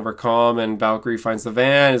talking over comm and Valkyrie finds the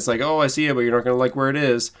van. It's like, oh, I see it, but you're not gonna like where it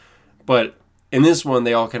is. But in this one,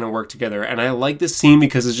 they all kind of work together, and I like this scene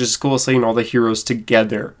because it's just cool seeing all the heroes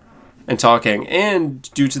together and talking. And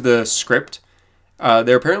due to the script,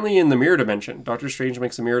 they're apparently in the mirror dimension. Doctor Strange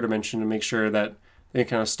makes a mirror dimension to make sure that they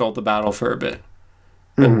kind of stall the battle for a bit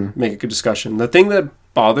and make a good discussion. The thing that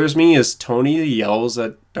bothers me is Tony yells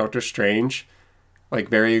at Doctor Strange like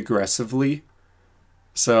very aggressively.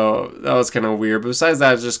 So that was kind of weird. But besides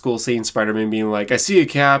that, it's just cool seeing Spider-Man being like, "I see a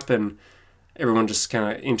Cap," and everyone just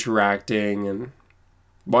kind of interacting. And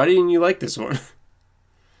why didn't you like this one?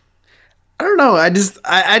 I don't know. I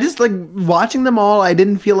just like watching them all. I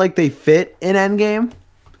didn't feel like they fit in Endgame.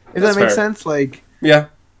 If That's that makes fair. sense. Like Yeah,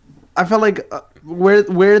 I felt like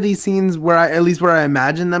where these scenes where I at least where I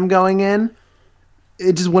imagined them going in,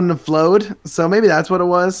 it just wouldn't have flowed. So maybe that's what it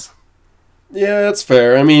was. yeah, that's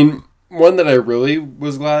fair. I mean, one that I really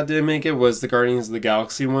was glad didn't make it was the Guardians of the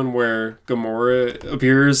Galaxy one, where Gamora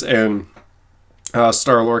appears and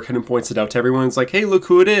Star Lord kind of points it out to everyone. It's like, "Hey, look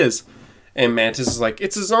who it is!" And Mantis is like,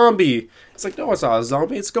 "It's a zombie." It's like, "No, it's not a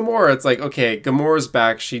zombie. It's Gamora." It's like, okay, Gamora's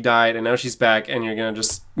back. She died, and now she's back, and you're gonna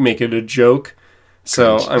just make it a joke.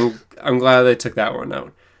 So Cringe. I'm glad they took that one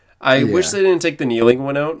out. I wish Yeah. they didn't take the kneeling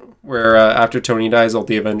one out, where after Tony dies, all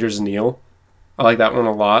the Avengers kneel. I like that one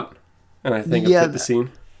a lot, and I think it fit Yeah. the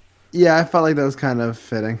scene. Yeah. I felt like that was kind of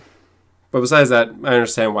fitting. But besides that, I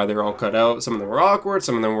understand why they were all cut out. Some of them were awkward,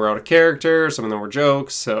 some of them were out of character, some of them were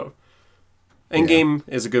jokes. So Yeah. Endgame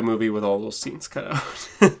is a good movie with all those scenes cut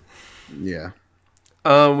out. Yeah.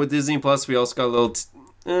 With Disney Plus, we also got little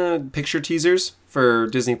picture teasers for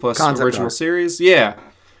Disney Plus Concept original art. series. Yeah.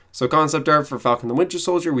 So concept art for Falcon the Winter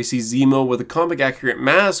Soldier. We see Zemo with a comic accurate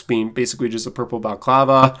mask, being basically just a purple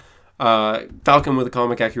balaclava. Falcon with a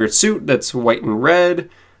comic accurate suit that's white and red.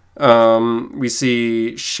 We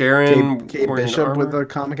see Sharon Kate wearing Bishop with armor. a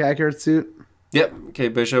comic accurate suit. Yep,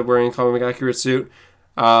 Kate Bishop wearing a comic accurate suit.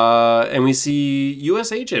 And we see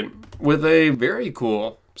U.S. Agent with a very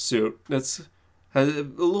cool suit that's has a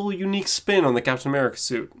little unique spin on the Captain America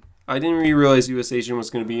suit. I didn't really realize U.S. Agent was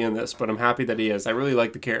going to be in this, but I'm happy that he is. I really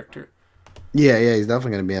like the character. Yeah, yeah, he's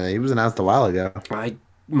definitely gonna be in it. He was announced a while ago. I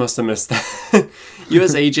must have missed that.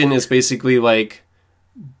 U.S. Agent is basically like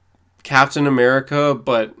Captain America,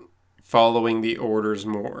 but following the orders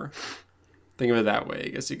more. Think of it that way, I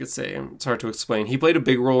guess you could say. It's hard to explain. He played a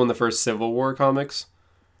big role in the first Civil War comics,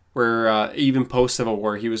 where even post Civil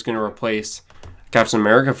War, he was going to replace Captain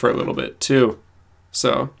America for a little bit, too.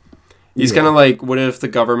 So he's kind of like, what if the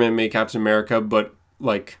government made Captain America, but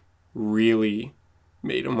like really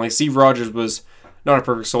made him? Like Steve Rogers was not a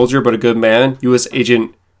perfect soldier, but a good man. U.S.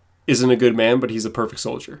 Agent isn't a good man, but he's a perfect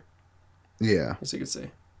soldier, Yeah. as you could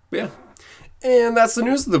say. But yeah. And that's the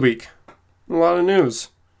news of the week. A lot of news.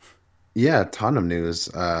 Yeah, a ton of news.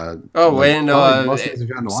 Oh, Like, and probably most things we've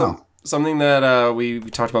gotten in a while. something that we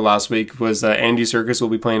talked about last week was Andy Serkis will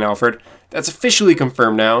be playing Alfred. That's officially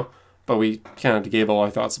confirmed now, but we kind of gave all our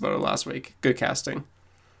thoughts about it last week. Good casting.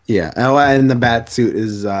 Yeah, oh, and the bat suit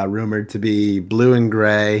is rumored to be blue and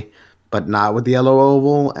gray, but not with the yellow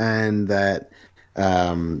oval, and that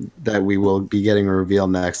we will be getting a reveal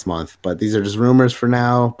next month. But these are just rumors for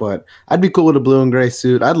now. But I'd be cool with a blue and gray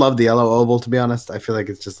suit. I'd love the yellow oval, to be honest. I feel like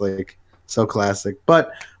it's just like so classic.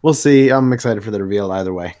 But we'll see. I'm excited for the reveal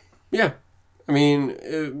either way. Yeah. I mean,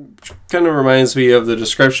 it kind of reminds me of the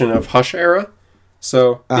description of Hush era.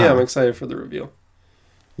 So, yeah, I'm excited for the reveal.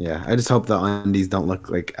 Yeah, I just hope the undies don't look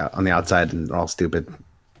like on the outside and they're all stupid.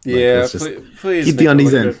 Yeah, it's just please keep make the it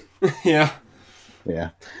undies look in. good. Yeah. Yeah.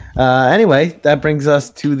 Anyway, that brings us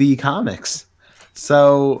to the comics.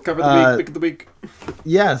 So Cover the week, pick of the week.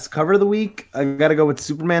 yes, cover of the week. I gotta go with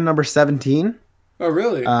Superman number 17. Oh,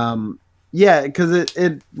 really? Yeah, because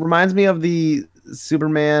it reminds me of the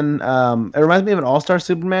Superman. It reminds me of an All-Star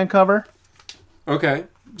Superman cover. Okay.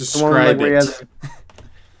 The one like Describe where he it.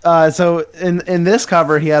 has. So in this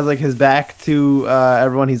cover, he has like his back to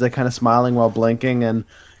everyone. He's like kind of smiling while blinking, and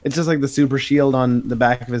it's just like the super shield on the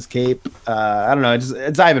back of his cape. I don't know.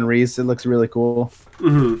 It's Ivan Reis. It looks really cool.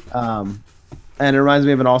 Mm-hmm. And it reminds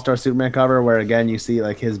me of an All-Star Superman cover where again you see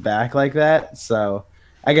like his back like that. So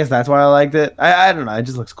I guess that's why I liked it. I don't know. It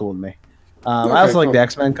just looks cool to me. I Okay, also like cool. the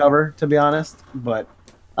X-Men cover, to be honest. But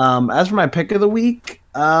as for my pick of the week,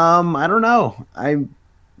 I don't know. I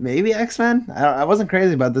maybe X-Men. I wasn't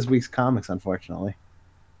crazy about this week's comics, unfortunately.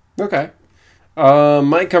 Okay.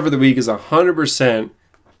 My cover of the week is 100%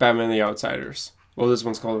 Batman and the Outsiders. Well, this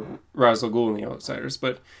one's called Ra's al Ghul and the Outsiders,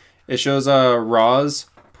 but it shows Ra's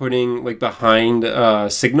putting like behind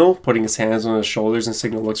Signal, putting his hands on his shoulders, and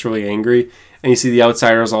Signal looks really angry. And you see the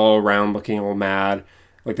Outsiders all around looking all mad,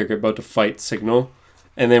 like they're about to fight Signal.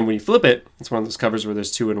 And then when you flip it, it's one of those covers where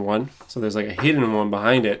there's two in one. So there's like a hidden one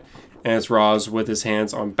behind it. And it's Ra's with his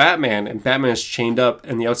hands on Batman, and Batman is chained up,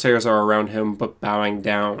 and the Outsiders are around him but bowing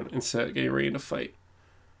down instead of getting ready to fight.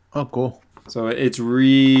 Oh, cool. So it's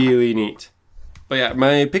really neat. But yeah,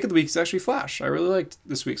 my pick of the week is actually Flash. I really liked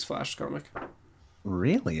this week's Flash comic.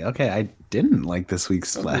 Really? Okay, I didn't like this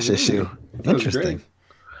week's Oh, Flash really? issue. That was great. Interesting. The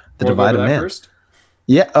Want to go over Divided that Man. first?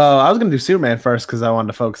 Yeah, I was gonna do Superman first because I wanted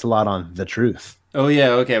to focus a lot on the truth. Oh yeah,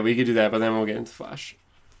 okay, we could do that, but then we'll get into Flash.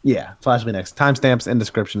 Yeah, Flash will be next. Timestamps in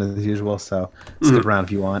description as usual, so skip Mhm. around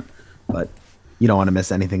if you want. But you don't want to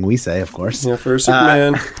miss anything we say, of course. Yeah, for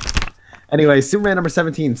Superman. Anyway, Superman number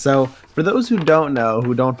 17. So, for those who don't know,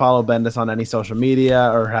 who don't follow Bendis on any social media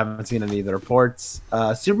or haven't seen any of the reports,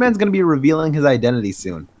 Superman's going to be revealing his identity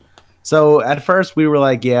soon. So, at first, we were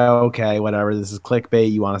like, yeah, okay, whatever. This is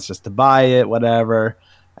clickbait. You want us just to buy it, whatever.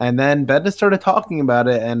 And then Bendis started talking about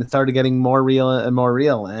it, and it started getting more real and more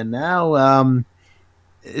real. And now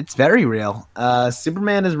it's very real.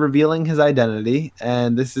 Superman is revealing his identity,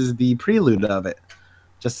 and this is the prelude of it,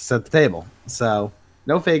 just to set the table. So,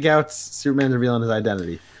 no fake outs. Superman's revealing his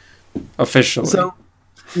identity. Officially. So,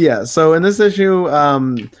 yeah. So in this issue,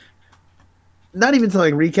 not even to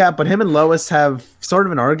like recap, but him and Lois have sort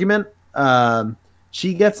of an argument.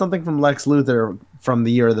 She gets something from Lex Luthor from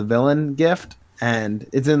the Year of the Villain gift, and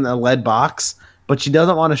it's in a lead box, but she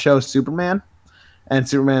doesn't want to show Superman. And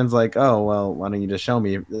Superman's like, "Oh well, why don't you just show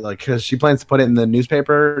me?" Like, because she plans to put it in the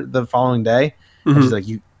newspaper the following day, and she's Mhm. like,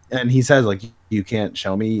 "You." And he says, "Like, you can't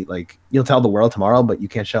show me. Like, you'll tell the world tomorrow, but you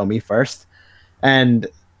can't show me first." And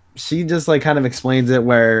she just like kind of explains it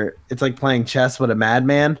where it's like playing chess with a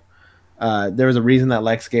madman. There was a reason that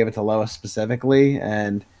Lex gave it to Lois specifically,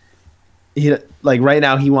 and he like right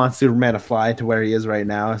now he wants Superman to fly to where he is right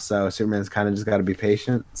now. So Superman's kind of just got to be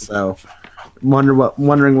patient. So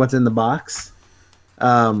wondering what's in the box.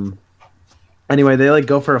 Um, anyway, they like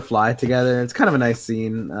go for a fly together. It's kind of a nice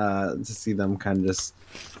scene to see them kind of just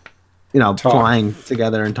Talk. flying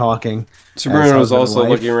together and talking. Superman was husband and also wife.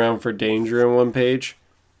 looking around for danger in one page.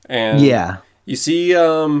 And Yeah, you see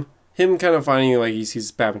him kind of finding, like, he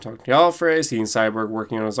sees Batman talking to Alfred, seeing Cyborg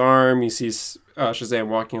working on his arm, he sees Shazam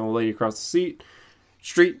walking a lady across the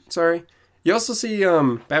street, sorry. You also see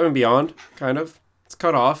Batman Beyond, kind of. It's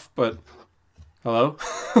cut off, but hello?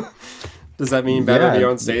 Does that mean Batman Yeah.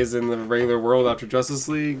 Beyond stays in the regular world after Justice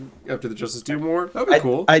League, after the Justice Doom War? That'd be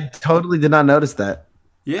cool. I totally did not notice that.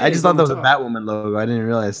 Yeah, I he's just thought on that the was a top. Batwoman logo. I didn't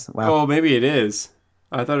realize. Wow. Oh, maybe it is.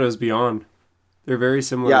 I thought it was Beyond. They're very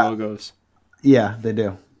similar Yeah. logos. Yeah, they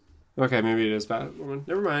do. Okay, maybe it is Batwoman.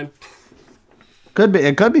 Never mind. Could be.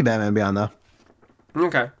 It could be Batman Beyond though.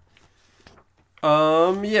 Okay.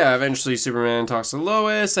 Yeah, eventually Superman talks to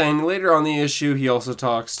Lois, and later on the issue, he also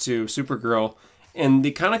talks to Supergirl. And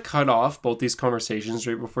they kind of cut off both these conversations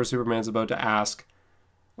right before Superman's about to ask,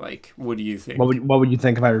 like, what do you think? What would you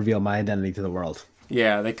think if I revealed my identity to the world?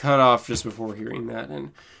 Yeah, they cut off just before hearing that.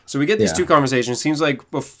 And so we get these Yeah. two conversations. Seems like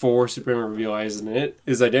before Superman reveals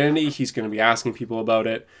his identity, he's going to be asking people about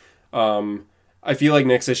it. I feel like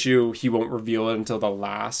next issue, he won't reveal it until the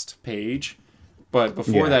last page. But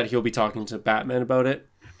before Yeah. that, he'll be talking to Batman about it.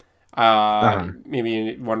 Uh-huh. Maybe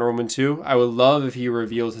in Wonder Woman 2. I would love if he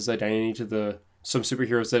revealed his identity to some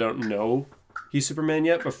superheroes that don't know he's Superman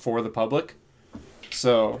yet before the public.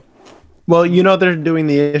 So, Well, they're doing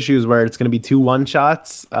the issues where it's going to be two one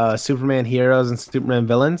shots, Superman heroes and Superman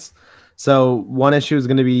villains. So one issue is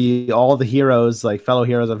going to be all the heroes, like fellow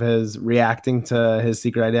heroes of his, reacting to his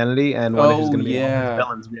secret identity, and one issue is going to be all yeah. his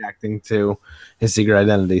villains reacting to his secret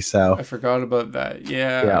identity. So I forgot about that.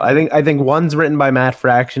 Yeah. yeah, I think one's written by Matt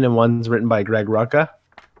Fraction and one's written by Greg Rucka,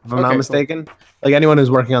 if I'm Okay, not cool. mistaken. Like anyone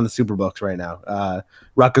who's working on the Superbooks right now,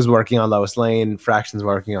 Rucka's working on Lois Lane, Fraction's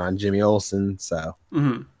working on Jimmy Olsen. So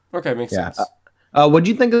Mm-hmm. Okay, makes yeah. sense. What do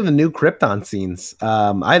you think of the new Krypton scenes?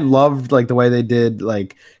 I loved like the way they did.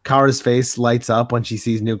 Like Kara's face lights up when she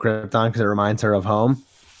sees New Krypton because it reminds her of home.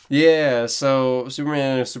 Yeah, so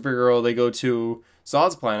Superman and Supergirl, they go to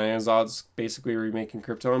Zod's planet, and Zod's basically remaking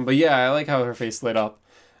Krypton. But yeah, I like how her face lit up.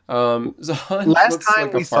 Zod Last looks time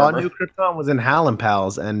like a we saw farmer. New Krypton was in Hal and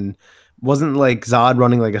Pals, and wasn't like Zod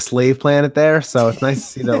running like a slave planet there, so it's nice to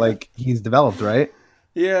see that like he's developed, right?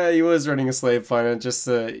 Yeah, he was running a slave planet. Just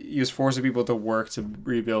he was forcing people to work to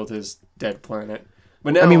rebuild his dead planet.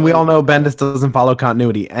 But I now, mean, we all like, know Bendis doesn't follow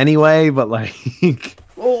continuity anyway, but like,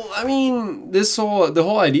 well, I mean, the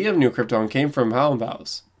whole idea of New Krypton came from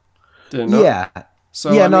Hallenbaus. Did it not? yeah,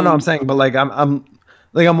 So yeah, I no, I'm mean, saying, but like, I'm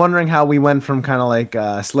wondering how we went from kind of like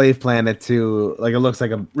a slave planet to like it looks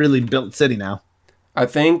like a really built city now. I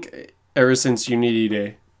think ever since Unity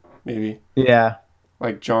Day, maybe Yeah,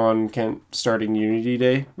 like John Kent starting Unity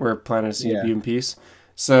Day, where planets need to yeah, be in peace.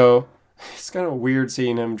 So it's kind of weird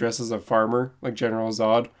seeing him dressed as a farmer, like General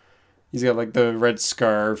Zod. He's got like the red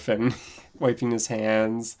scarf and wiping his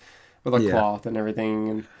hands with a yeah, cloth and everything,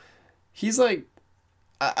 and he's like,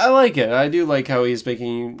 I like it. I do like how he's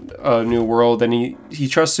making a new world, and he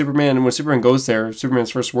trusts Superman. And when Superman goes there,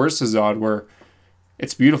 Superman's first words to Zod were,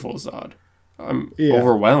 "It's beautiful, Zod. I'm yeah.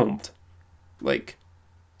 overwhelmed." Like,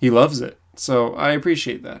 he loves it. So I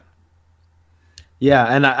appreciate that. Yeah,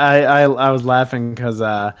 and I was laughing because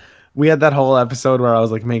we had that whole episode where I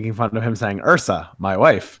was like making fun of him saying Ursa, my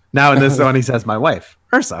wife. Now in this one he says my wife,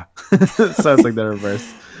 Ursa. So it's like the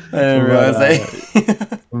reverse. I didn't But, realize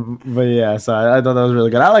that. but yeah, so I thought that was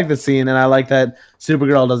really good. I like the scene, and I like that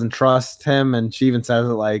Supergirl doesn't trust him, and she even says it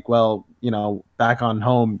like, "Well, back on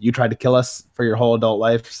home, you tried to kill us for your whole adult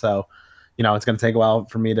life, so it's gonna take a while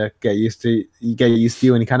for me to get used to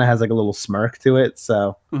you." And he kind of has like a little smirk to it,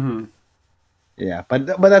 so. Hmm. Yeah, but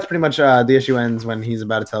that's pretty much the issue ends when he's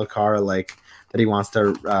about to tell Kara like that he wants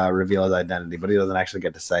to reveal his identity, but he doesn't actually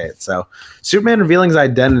get to say it. So Superman revealing his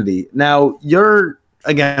identity. Now you're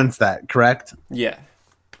against that, correct? Yeah.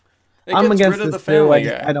 It I'm gets against rid of this the too. family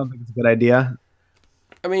guy. I don't think it's a good idea.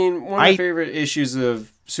 I mean, one of my I favorite issues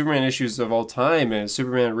of Superman issues of all time is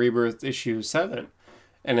Superman Rebirth issue 7.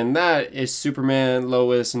 And in that is Superman,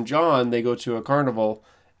 Lois, and John, they go to a carnival,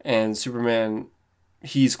 and Superman,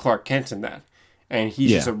 he's Clark Kent in that. And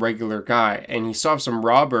he's just yeah a regular guy. And he stops some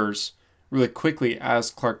robbers really quickly as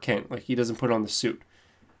Clark Kent. Like, he doesn't put on the suit.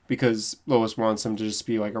 Because Lois wants him to just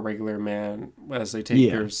be like a regular man as they take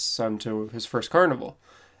yeah their son to his first carnival.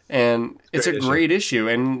 And it's a great issue. great issue.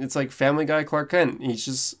 And it's like Family Guy Clark Kent. He's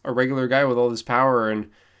just a regular guy with all this power. And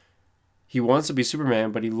he wants to be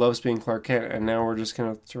Superman, but he loves being Clark Kent. And now we're just kind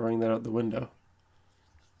of throwing that out the window.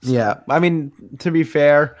 Yeah, I mean, to be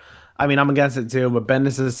fair, I mean, I'm against it too. But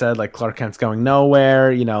Bendis has said like Clark Kent's going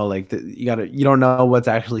nowhere. Like you don't know what's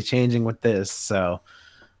actually changing with this. So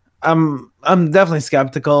I'm definitely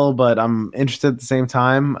skeptical, but I'm interested at the same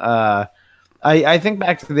time. I think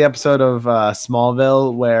back to the episode of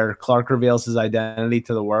Smallville where Clark reveals his identity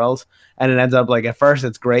to the world, and it ends up like at first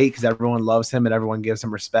it's great because everyone loves him and everyone gives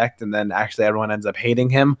him respect, and then actually everyone ends up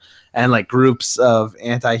hating him, and like groups of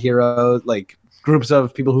anti-heroes, like groups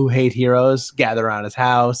of people who hate heroes, gather around his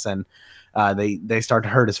house, and they start to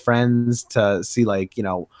hurt his friends to see like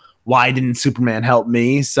why didn't Superman help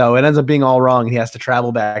me? So it ends up being all wrong. He has to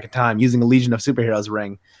travel back in time using a Legion of Superheroes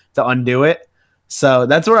ring to undo it. So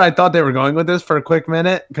that's where I thought they were going with this for a quick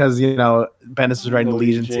minute because, Bendis was writing the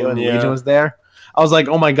Legion too, and the Legion was there. I was like,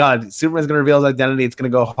 oh my God, Superman's going to reveal his identity. It's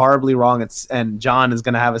going to go horribly wrong. And John is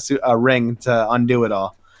going to have a ring to undo it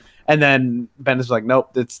all. And then Bendis was like,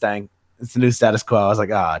 nope, it's staying. It's the new status quo. I was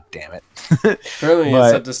like, ah, damn it. Apparently,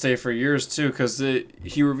 it's set to stay for years too, because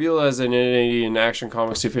he revealed as an identity in Action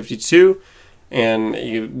Comics 252, and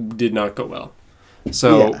it did not go well.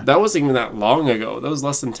 So that wasn't even that long ago. That was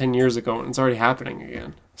less than 10 years ago, and it's already happening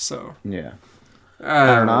again. So yeah, I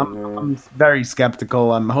don't know. I'm very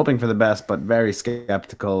skeptical. I'm hoping for the best, but very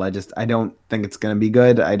skeptical. I don't think it's going to be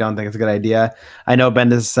good. I don't think it's a good idea. I know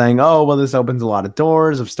Bendis is saying, oh, well, this opens a lot of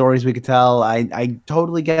doors of stories we could tell. I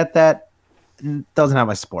totally get that. Doesn't have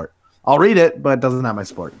my support. I'll read it, but it doesn't have my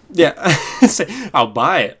support. Yeah, I'll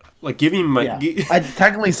buy it. Like, give me my. Yeah. I'm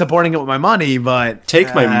technically supporting it with my money, but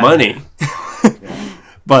take my money.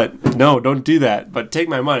 But no, don't do that. But take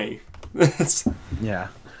my money. Yeah.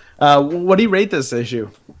 What do you rate this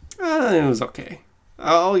issue? It was okay.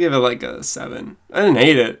 I'll give it like a 7. I didn't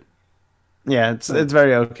hate it. Yeah, it's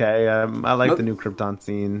very okay. I like the new Krypton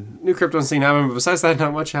scene. New Krypton scene happened, but besides that,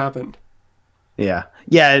 not much happened. Yeah.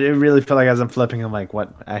 It really felt like as I'm flipping, I'm like,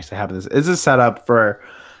 what actually happened? Is this set up for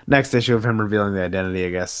next issue of him revealing the identity?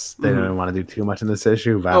 I guess they don't want to do too much in this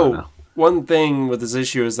issue, but I don't know. One thing with this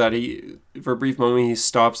issue is that he, for a brief moment, he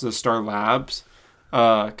stops the Star Labs,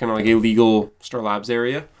 kind of like illegal Star Labs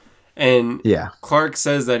area. And Clark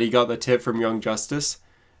says that he got the tip from Young Justice.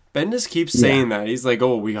 Bendis keeps saying that. He's like,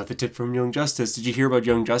 oh, we got the tip from Young Justice. Did you hear about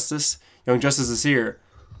Young Justice? Young Justice is here.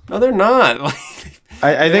 No, they're not.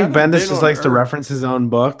 I They think haven't Bendis been just on likes to Earth. reference his own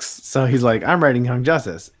books. So he's like, I'm writing Young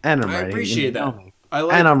Justice, and I'm I writing appreciate that. Naomi, I and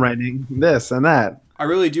like. I'm writing this and that. I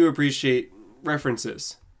really do appreciate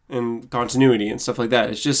references and continuity and stuff like that.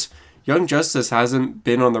 It's just Young Justice hasn't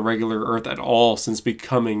been on the regular Earth at all since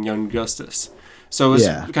becoming Young Justice. So it's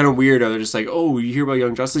Yeah. kind of weird how they're just like, oh, you hear about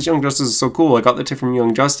Young Justice? Young Justice is so cool. I got the tip from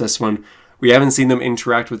Young Justice when we haven't seen them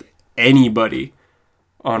interact with anybody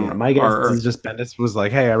Yeah, on my guess our is Earth. just Bendis was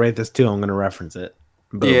like, "Hey, I write this too. I'm going to reference it."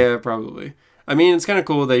 Boom. Yeah, probably. I mean, it's kind of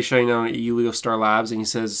cool they shine down at Elio Star Labs and he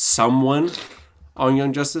says someone on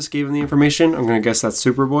Young Justice gave him the information. I'm going to guess that's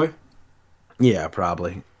Superboy. Yeah,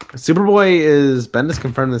 probably. Superboy is Bendis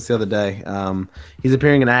confirmed this the other day. He's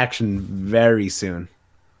appearing in action very soon.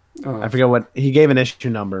 Oh, I forget what he gave an issue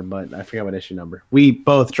number, but I forget what issue number. We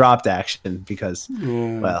both dropped action because,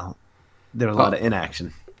 yeah. well, there was a lot of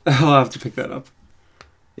inaction. I'll have to pick that up.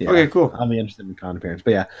 Yeah. Okay, cool. I'll be interested in con appearance,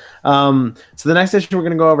 but yeah. So the next issue we're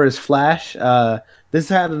gonna go over is Flash. This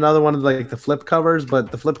had another one of like the flip covers,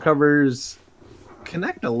 but the flip covers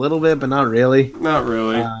connect a little bit, but not really. Not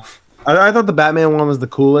really. I thought the Batman one was the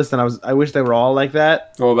coolest, and I wish they were all like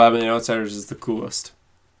that. Well, Batman Outsiders is the coolest.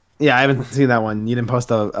 Yeah, I haven't seen that one. You didn't post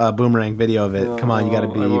a boomerang video of it. No, Come on, you got to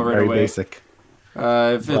be I will right very away. basic.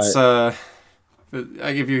 If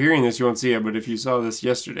you're hearing this, you won't see it. But if you saw this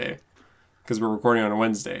yesterday, because we're recording on a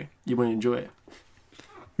Wednesday, you might enjoy it.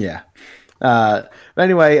 Yeah. But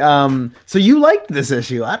anyway, so you liked this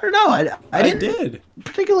issue. I don't know. I didn't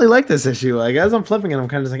particularly like this issue. Like as I'm flipping it, I'm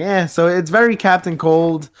kind of just like, eh. So it's very Captain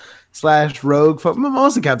Cold / Rogue,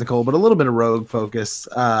 mostly Captain Cold, but a little bit of Rogue focus.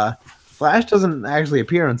 Flash doesn't actually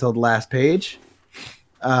appear until the last page.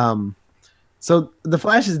 So the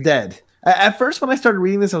Flash is dead. At first, when I started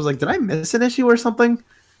reading this, I was like, did I miss an issue or something?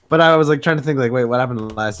 But I was like trying to think, like, wait, what happened in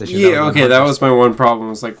the last issue? Yeah, okay, that was my one problem.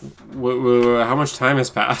 It was like, how much time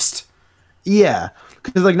has passed? Yeah,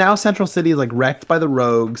 because like now Central City is like wrecked by the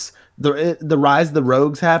Rogues. The rise of the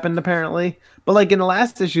Rogues happened apparently, but like in the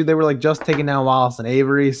last issue, they were like just taking down Wallace and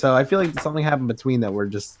Avery. So I feel like something happened between that were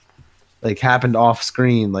just like happened off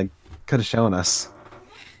screen, like could have shown us.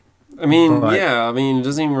 I mean, But- yeah, I mean, it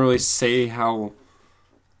doesn't even really say how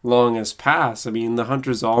long has passed. I mean, the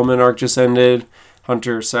Hunter's Almanac arc just ended.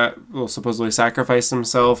 Hunter supposedly sacrificed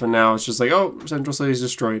himself, and now it's just like, oh, Central City's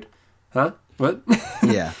destroyed. Huh? What?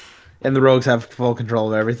 Yeah, and the Rogues have full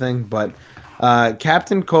control of everything. But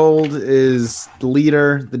Captain Cold is the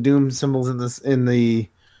leader. The Doom symbols in the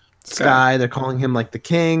sky. They're calling him like the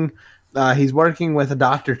king. He's working with a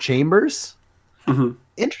Dr. Chambers. Mhm.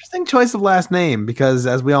 Interesting choice of last name because,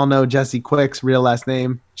 as we all know, Jesse Quick's real last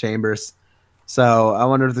name Chambers. So I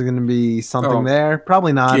wonder if there's going to be something there.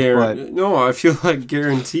 Probably not, but No, I feel like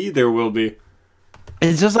guaranteed there will be.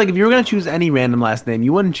 it's just like if you were going to choose any random last name,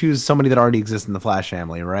 you wouldn't choose somebody that already exists in the Flash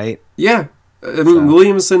family, right? Yeah. I mean,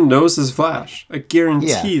 Williamson knows his Flash. I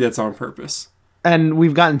guarantee that's on purpose. And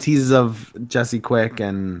we've gotten teases of Jesse Quick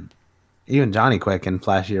and even Johnny Quick in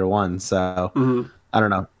Flash Year One. So I don't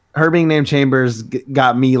know. Her being named Chambers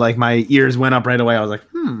got me like my ears went up right away. I was like,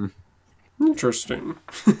 Interesting.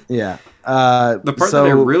 yeah. The part that I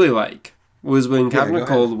really like was when Captain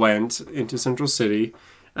Cold went into Central City,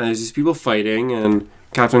 and there's these people fighting, and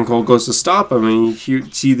Captain Cold goes to stop him, and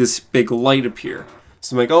you see this big light appear.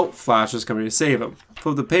 So I'm like, oh, Flash is coming to save him.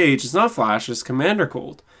 Flip the page, it's not Flash, it's Commander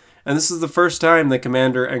Cold. And this is the first time that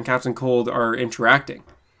Commander and Captain Cold are interacting.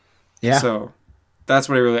 Yeah. So that's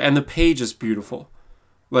what I really... And the page is beautiful.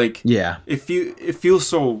 Like, yeah. it feels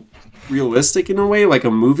so realistic in a way, like a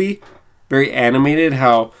movie. Very animated,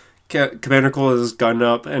 how Commander Cold has his gun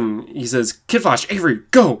up, and he says, Kid Flash, Avery,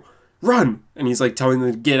 go! Run! And he's like telling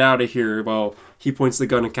them to get out of here. Well, he points the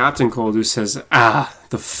gun at Captain Cold, who says,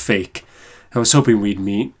 the fake. I was hoping we'd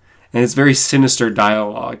meet. And it's very sinister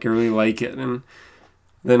dialogue. I really like it. And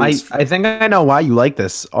then I think I know why you like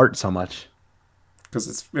this art so much. Because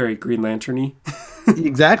it's very Green Lantern-y.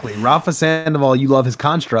 Exactly. Rafa Sandoval, you love his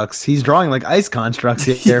constructs. He's drawing like ice constructs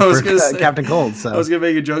here for Captain Cold. So I was going to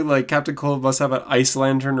make a joke like Captain Cold must have an ice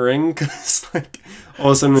lantern ring. Because like, all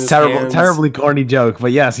of a sudden it's terribly corny joke.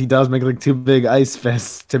 But yes, he does make like two big ice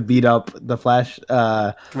fists to beat up the Flash,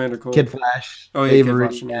 Commander Cold. Kid Flash, Avery,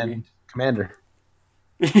 and Commander.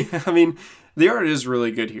 Yeah, I mean, the art is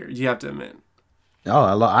really good here. You have to admit. Oh,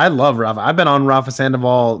 I love Rafa. I've been on Rafa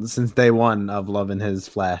Sandoval since day one of loving his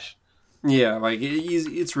Flash. Yeah, like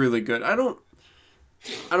it's really good. I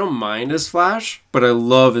don't mind his Flash, but I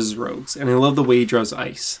love his rogues, and I love the way he draws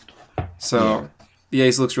ice. So the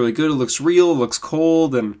ice looks really good. It looks real. It looks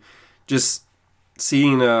cold, and just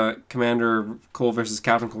seeing Commander Cold versus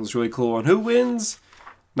Captain Cold is really cool. And who wins?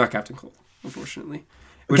 Not Captain Cold, unfortunately.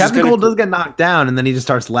 Which is Captain kinda Cold cool. does get knocked down, and then he just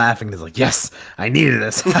starts laughing. He's like, "Yes, I needed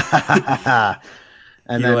this."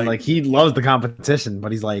 And He, then like- he loves the competition,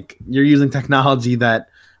 but he's like, "You're using technology that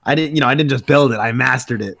I didn't just build it. I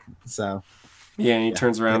mastered it." So Yeah, and he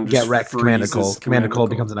turns around and get just wrecked, Commander freezes Cold. Commander Cold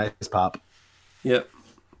becomes an ice pop. Yep.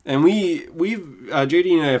 And we've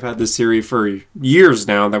JD and I have had this theory for years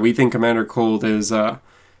now that we think Commander Cold is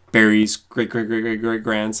Barry's great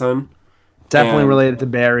grandson. Definitely And- related to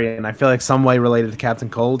Barry, and I feel like some way related to Captain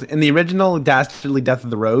Cold. In the original Dastardly Death of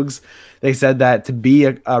the Rogues, they said that to be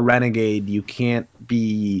a renegade, you can't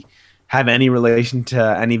have any relation to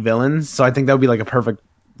any villains. So I think that would be like a perfect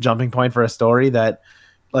jumping point for a story that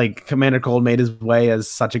like Commander Cold made his way as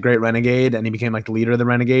such a great renegade, and he became like the leader of the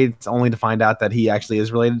renegades, only to find out that he actually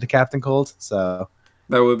is related to Captain Cold. So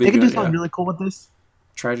That would be they could good. do something really cool with this.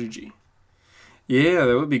 Tragedy. Yeah,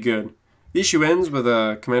 that would be good. The issue ends with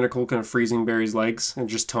Commander Cold kind of freezing Barry's legs and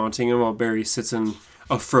just taunting him while Barry sits in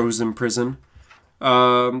a frozen prison. The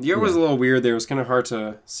art was a little weird there. It was kind of hard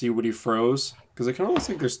to see what he froze because it kind of looks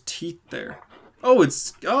like there's teeth there. Oh,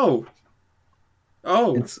 it's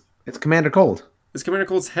It's Commander Cold. it's Commander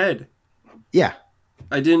Cold's head. Yeah.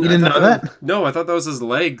 I didn't. You didn't know that? No, I thought that was his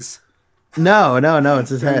legs. No, it's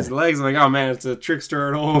his head. His legs. I'm like, oh man, it's a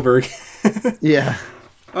trickster all over again. Yeah.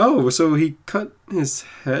 Oh, so he cut his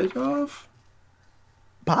head off?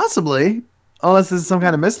 Possibly. Unless this is some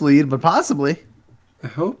kind of mislead, but possibly. I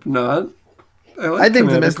hope not. I think it's a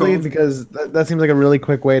Commander mislead Cold. because that seems like a really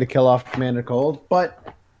quick way to kill off Commander Cold,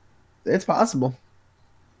 but it's possible.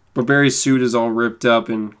 But Barry's suit is all ripped up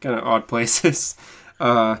in kind of odd places.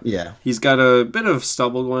 Yeah. He's got a bit of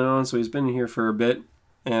stubble going on, so he's been here for a bit.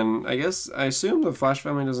 And I assume the Flash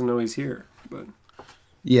family doesn't know he's here. But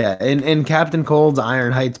Yeah, in Captain Cold's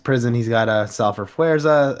Iron Heights prison, he's got a cell for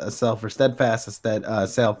Fuerza, a cell for Steadfast, a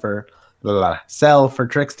cell for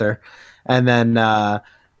Trickster, and then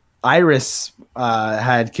Iris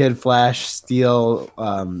had Kid Flash steal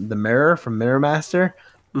the mirror from Mirror Master,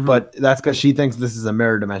 but that's because she thinks this is a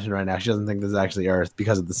mirror dimension right now. She doesn't think this is actually Earth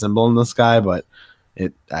because of the symbol in the sky, but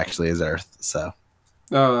it actually is Earth. So,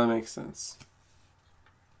 oh, that makes sense.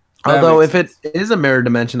 although if it is a mirror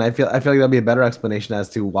dimension, I feel like that'd be a better explanation as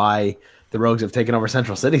to why the Rogues have taken over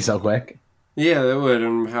Central City so quick. Yeah, that would,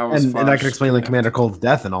 and how And that Flash could explain like connect? Commander Cold's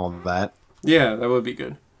death and all of that. Yeah, that would be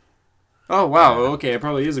good. Oh wow, okay, it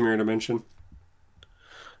probably is a mirror dimension.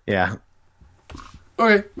 Yeah.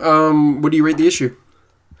 Okay, what do you rate the issue?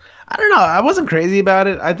 I don't know. I wasn't crazy about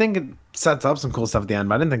it. I think it sets up some cool stuff at the end,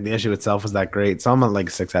 but I didn't think the issue itself was that great. So I'm at like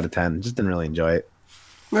 6 out of 10. Just didn't really enjoy it.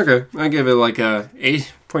 Okay, I give it like a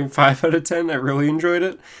 8.5 out of 10. I really enjoyed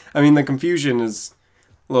it. I mean, the confusion is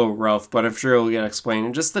a little rough, but I'm sure it'll get explained.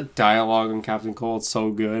 And just the dialogue on Captain Cold's so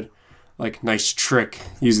good. Like, nice trick,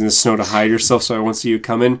 using the snow to hide yourself so I won't see you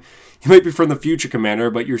coming. You might be from the future, Commander,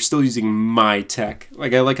 but you're still using my tech.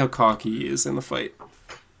 Like, I like how cocky he is in the fight.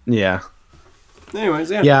 Yeah.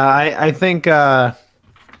 Anyways, yeah. Yeah, I think I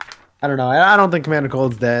don't know. I don't think Commander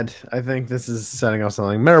Cold's dead. I think this is setting up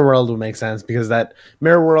something. Mirror World would make sense because that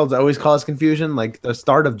Mirror Worlds always cause confusion. Like the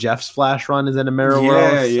start of Jeff's Flash run is in a Mirror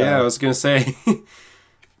World. Yeah, so yeah, I was going to say.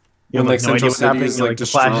 You have When, like, no idea Central what's City happening. is, Like, like, the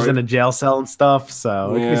Flash is destroyed. in a jail cell and stuff.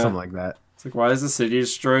 So it could be Yeah. something like that. It's like, why is the city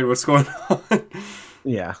destroyed? What's going on?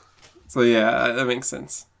 Yeah. So, yeah, that makes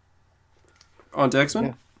sense. On to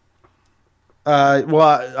X-Men? Yeah.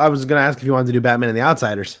 Well, I was gonna ask if you wanted to do Batman and the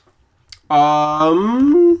Outsiders.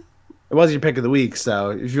 It It was your pick of the week, so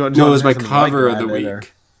if you want, No, it was my something you liked cover of about the it, week. or-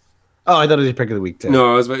 Oh, I thought it was your pick of the week too.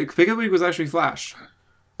 No, my pick of the week was actually Flash.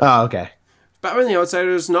 Oh, okay. Batman and the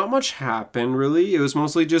Outsiders, not much happened, really. It was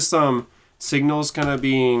mostly just Signals kind of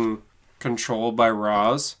being controlled by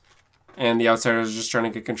Roz, and the Outsiders just trying to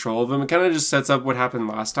get control of him. It kind of just sets up what happened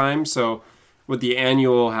last time. So, with the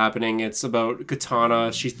annual happening, it's about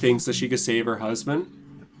Katana. She thinks that she could save her husband.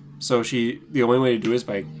 So, the only way to do it is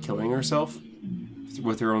by killing herself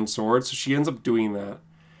with her own sword. So, she ends up doing that.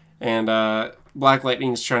 And Black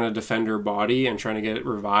Lightning's trying to defend her body and trying to get it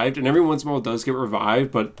revived. And every once in a while it does get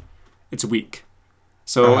revived, but it's weak.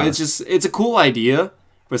 So it's a cool idea,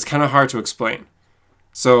 but it's kind of hard to explain.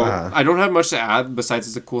 So I don't have much to add besides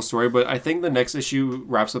it's a cool story, but I think the next issue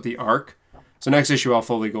wraps up the arc. So next issue I'll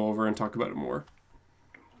fully go over and talk about it more.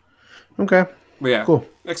 Okay. But yeah, Cool.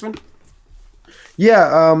 X-Men?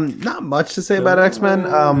 Yeah. Not much to say about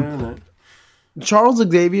X-Men. Charles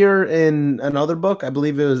Xavier in another book, I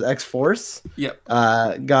believe it was X-Force, Yep.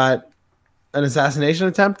 got an assassination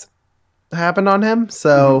attempt happened on him.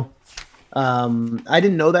 So I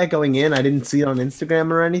didn't know that going in. I didn't see it on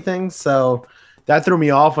Instagram or anything. So that threw me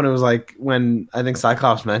off when it was like when I think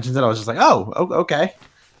Cyclops mentions it. I was just like, oh, okay.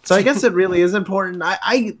 So I guess it really is important.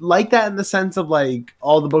 I like that in the sense of like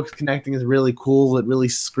all the books connecting is really cool. It really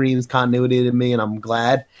screams continuity to me, and I'm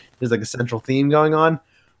glad there's like a central theme going on.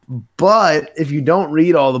 But if you don't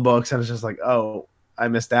read all the books, and it's just like, oh, I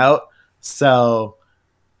missed out. So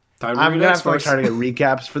Time to I'm read gonna have to like X-Force. try to get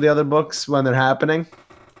recaps for the other books when they're happening.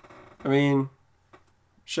 I mean,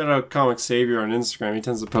 shout out Comic Savior on Instagram. He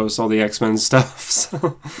tends to post all the X-Men stuff.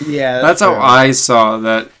 So Yeah, that's how true. I saw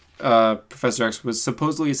that Professor X was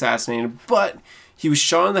supposedly assassinated, but he was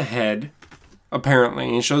shot in the head, apparently.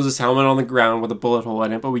 And he shows his helmet on the ground with a bullet hole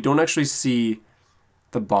in it, but we don't actually see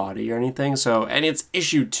the body or anything. So, and it's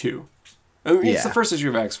issue 2. I mean, it's the first issue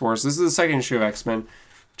of X-Force. This is the second issue of X-Men.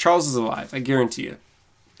 Charles is alive, I guarantee you.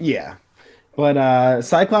 Yeah. But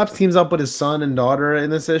Cyclops teams up with his son and daughter in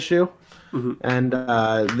this issue. Mm-hmm.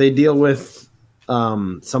 And they deal with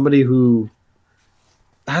somebody who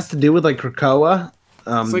has to do with like Krakoa.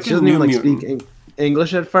 Like she doesn't even like speak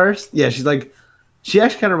English at first. Yeah, she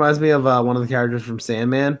actually kind of reminds me of one of the characters from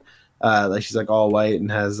Sandman. Like she's like all white and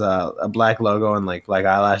has a black logo and like black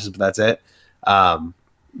eyelashes, but that's it.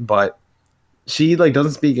 But she like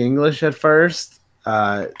doesn't speak English at first.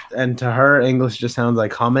 And to her, English just sounds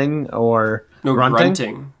like humming or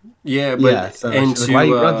grunting. Yeah, but So and like, why are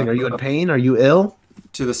you grunting? Are you in pain? Are you ill?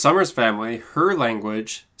 To the Summers family, her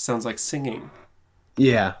language sounds like singing.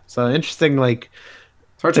 Yeah, so interesting, like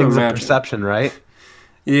It's hard things to of imagine. perception, right?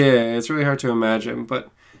 Yeah, it's really hard to imagine.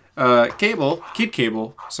 But Kid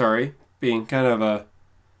Cable, sorry, being kind of a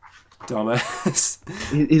dumbass.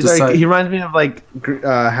 He's like he reminds me of like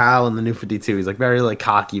Hal in the New 52. He's like very like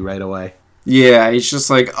cocky right away. Yeah, he's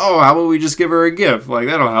just like, oh, how about we just give her a gift? Like,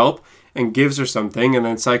 that'll help. And gives her something. And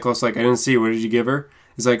then Cyclops like, I didn't see. What did you give her?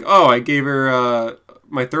 He's like, oh, I gave her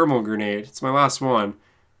my thermal grenade. It's my last one.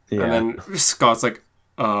 Yeah. And then Scott's like,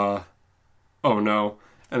 oh no.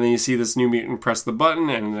 And then you see this new mutant press the button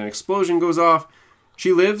and an explosion goes off.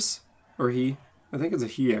 She lives. Or he. I think it's a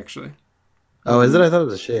he, actually. Oh, is it? I thought it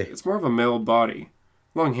was a she. It's more of a male body.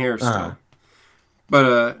 Long hair still.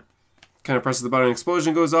 But, kind of presses the button, an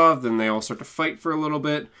explosion goes off, then they all start to fight for a little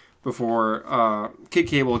bit before Kid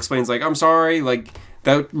Cable explains, like, I'm sorry, like,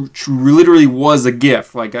 that literally was a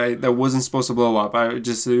gift. Like, that wasn't supposed to blow up. It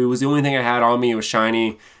was the only thing I had on me. It was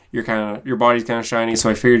shiny. Your body's kind of shiny, so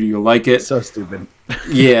I figured you like it. So stupid.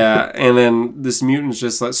 Yeah, and then this mutant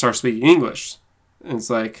just starts speaking English. And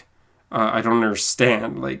it's like, I don't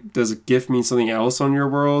understand. Like, does a gift mean something else on your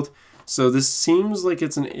world? So this seems like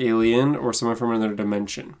it's an alien or someone from another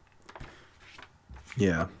dimension.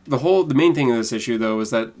 Yeah. The main thing of this issue, though, is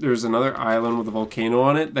that there's another island with a volcano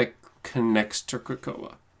on it that connects to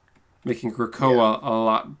Krakoa, making Krakoa a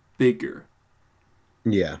lot bigger.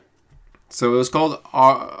 Yeah. So it was called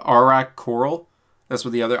Arak Coral. That's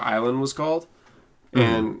what the other island was called.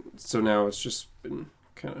 And so now it's just been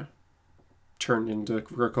kind of turned into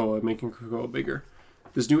Krakoa, making Krakoa bigger.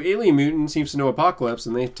 This new alien mutant seems to know Apocalypse,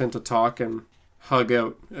 and they tend to talk and hug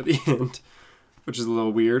out at the end, which is a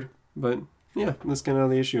little weird, but yeah, that's kind of how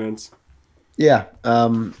the issue ends. Yeah.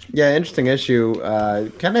 Interesting issue.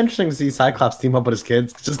 Kind of interesting to see Cyclops team up with his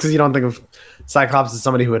kids, just because you don't think of Cyclops as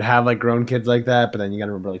somebody who would have like grown kids like that, but then you got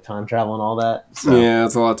to remember like time travel and all that. So. Yeah,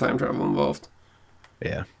 it's a lot of time travel involved.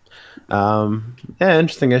 Yeah.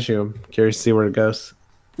 Interesting issue. I'm curious to see where it goes.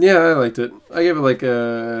 Yeah, I liked it. I gave it like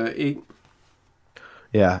a 8.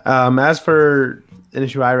 Yeah. As for an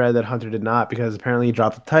issue I read that Hunter did not, because apparently he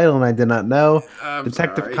dropped the title and I did not know.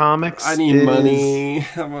 Detective sorry. Comics. I need money.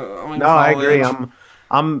 I'm in no, I college. agree.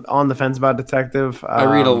 I'm on the fence about Detective. I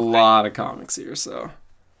read a lot of comics here, so.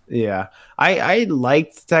 Yeah. I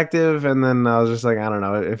liked Detective, and then I was just like, I don't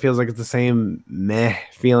know. It feels like it's the same meh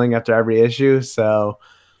feeling after every issue, so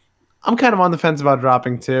I'm kind of on the fence about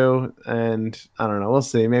dropping too, and I don't know. We'll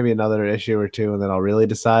see. Maybe another issue or two, and then I'll really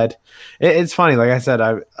decide. It's funny. Like I said,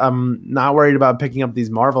 I'm not worried about picking up these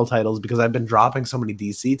Marvel titles because I've been dropping so many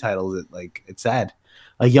DC titles. It's sad.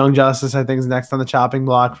 Like Young Justice, I think, is next on the chopping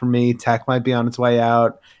block for me. Tech might be on its way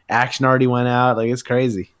out. Action already went out. Like, it's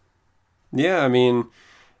crazy. Yeah, I mean,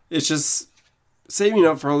 it's just saving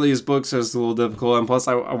up for all these books is a little difficult, and plus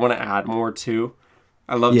I want to add more too.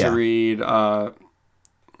 I love to read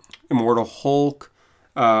Immortal Hulk.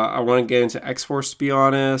 I want to get into X-Force, to be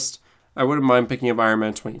honest. I wouldn't mind picking up Iron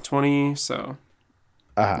Man 2020, so.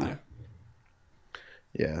 Yeah,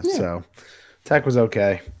 so Tech was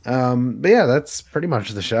okay. But yeah, that's pretty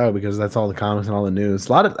much the show because that's all the comics and all the news.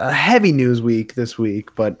 A lot of a heavy news week this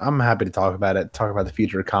week, but I'm happy to talk about it, talk about the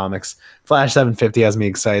future of comics. Flash 750 has me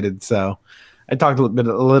excited, so I talked a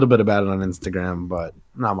little bit about it on Instagram, but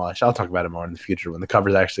not much. I'll talk about it more in the future when the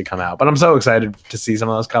covers actually come out. But I'm so excited to see some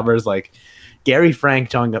of those covers, like Gary Frank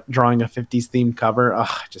drawing a 50s themed cover.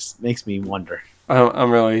 Just makes me wonder.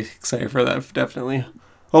 I'm really excited for that. Definitely.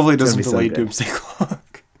 Hopefully, it It's gonna doesn't be so delay good. Doomsday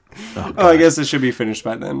Clock. Oh, I guess it should be finished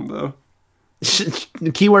by then, though.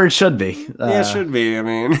 The keyword should be. Yeah, it should be. I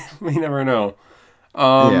mean, we never know.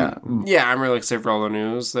 Yeah. Yeah, I'm really excited for all the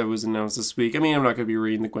news that was announced this week. I mean, I'm not going to be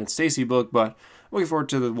reading the Gwen Stacy book, but looking forward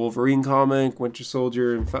to the Wolverine comic, Winter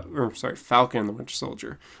Soldier, and Falcon and the Winter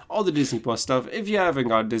Soldier. All the Disney Plus stuff. If you haven't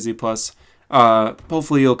got Disney Plus,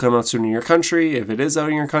 hopefully it'll come out soon in your country. If it is out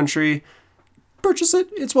in your country, purchase it.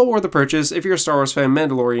 It's well worth the purchase. If you're a Star Wars fan,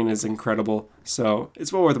 Mandalorian is incredible. So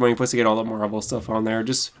it's well worth the money. Plus, to get all the Marvel stuff on there.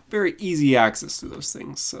 Just very easy access to those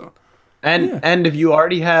things. So. And if you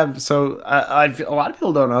already have, a lot of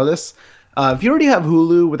people don't know this. If you already have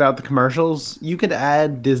Hulu without the commercials, you could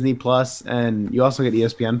add Disney Plus, and you also get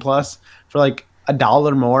ESPN Plus for like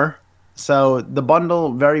 $1 more. So the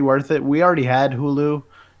bundle, very worth it. We already had Hulu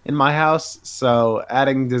in my house, so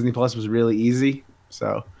adding Disney Plus was really easy.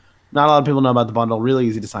 So not a lot of people know about the bundle. Really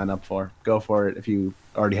easy to sign up for. Go for it if you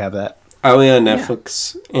already have that. I only had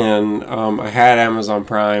Netflix, and I had Amazon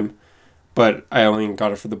Prime. But I only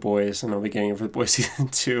got it for The Boys, and I'll be getting it for The Boys season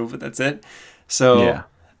 2, but that's it. So, Yeah.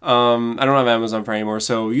 I don't have Amazon Prime anymore.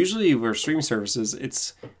 So usually for streaming services,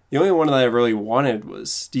 it's the only one that I really wanted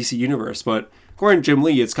was DC Universe. But according to Jim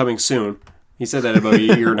Lee, it's coming soon. He said that about a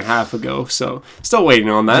year and a half ago. So still waiting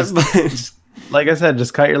on that. But Like I said,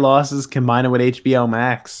 just cut your losses, combine it with HBO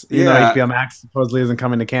Max. Even though HBO Max supposedly isn't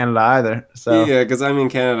coming to Canada either. So yeah, because I'm in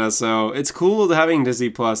Canada, so it's cool having Disney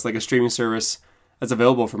Plus, like a streaming service that's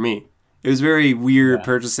available for me. It was very weird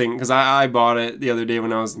purchasing because I bought it the other day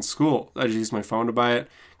when I was in school. I just used my phone to buy it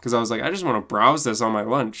because I was like, I just want to browse this on my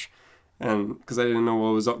lunch, and because I didn't know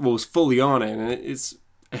what was fully on it, and it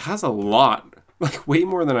has a lot, like way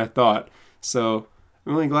more than I thought. So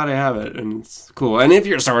I'm really glad I have it, and it's cool. And if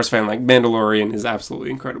you're a Star Wars fan, like Mandalorian is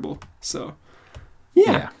absolutely incredible. So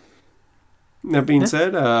yeah. That being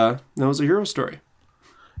said, that was a hero story.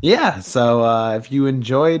 Yeah, so if you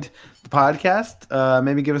enjoyed the podcast,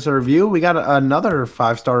 maybe give us a review. We got another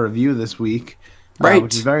 5-star review this week, Right.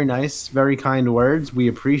 which is very nice, very kind words. We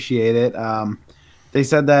appreciate it. They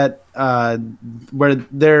said that I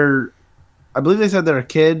believe they said they're a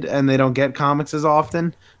kid and they don't get comics as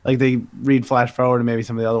often. Like they read Flash Forward and maybe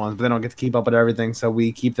some of the other ones, but they don't get to keep up with everything. So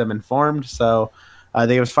we keep them informed. So they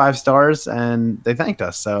gave us 5 stars and they thanked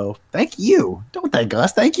us. So thank you. Don't thank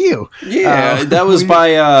us. Thank you. Yeah, that was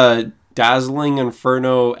by Dazzling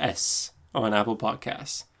Inferno S on Apple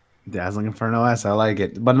Podcasts. Dazzling Inferno S. I like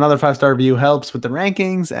it. But another 5-star review helps with the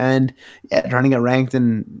rankings and trying to get ranked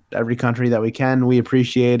in every country that we can. We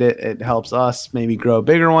appreciate it. It helps us maybe grow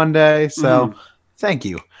bigger one day. So thank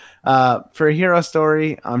you. For a hero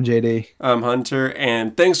story, I'm JD. I'm Hunter,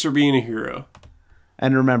 and thanks for being a hero.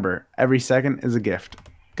 And remember, every second is a gift.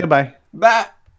 Goodbye. Bye.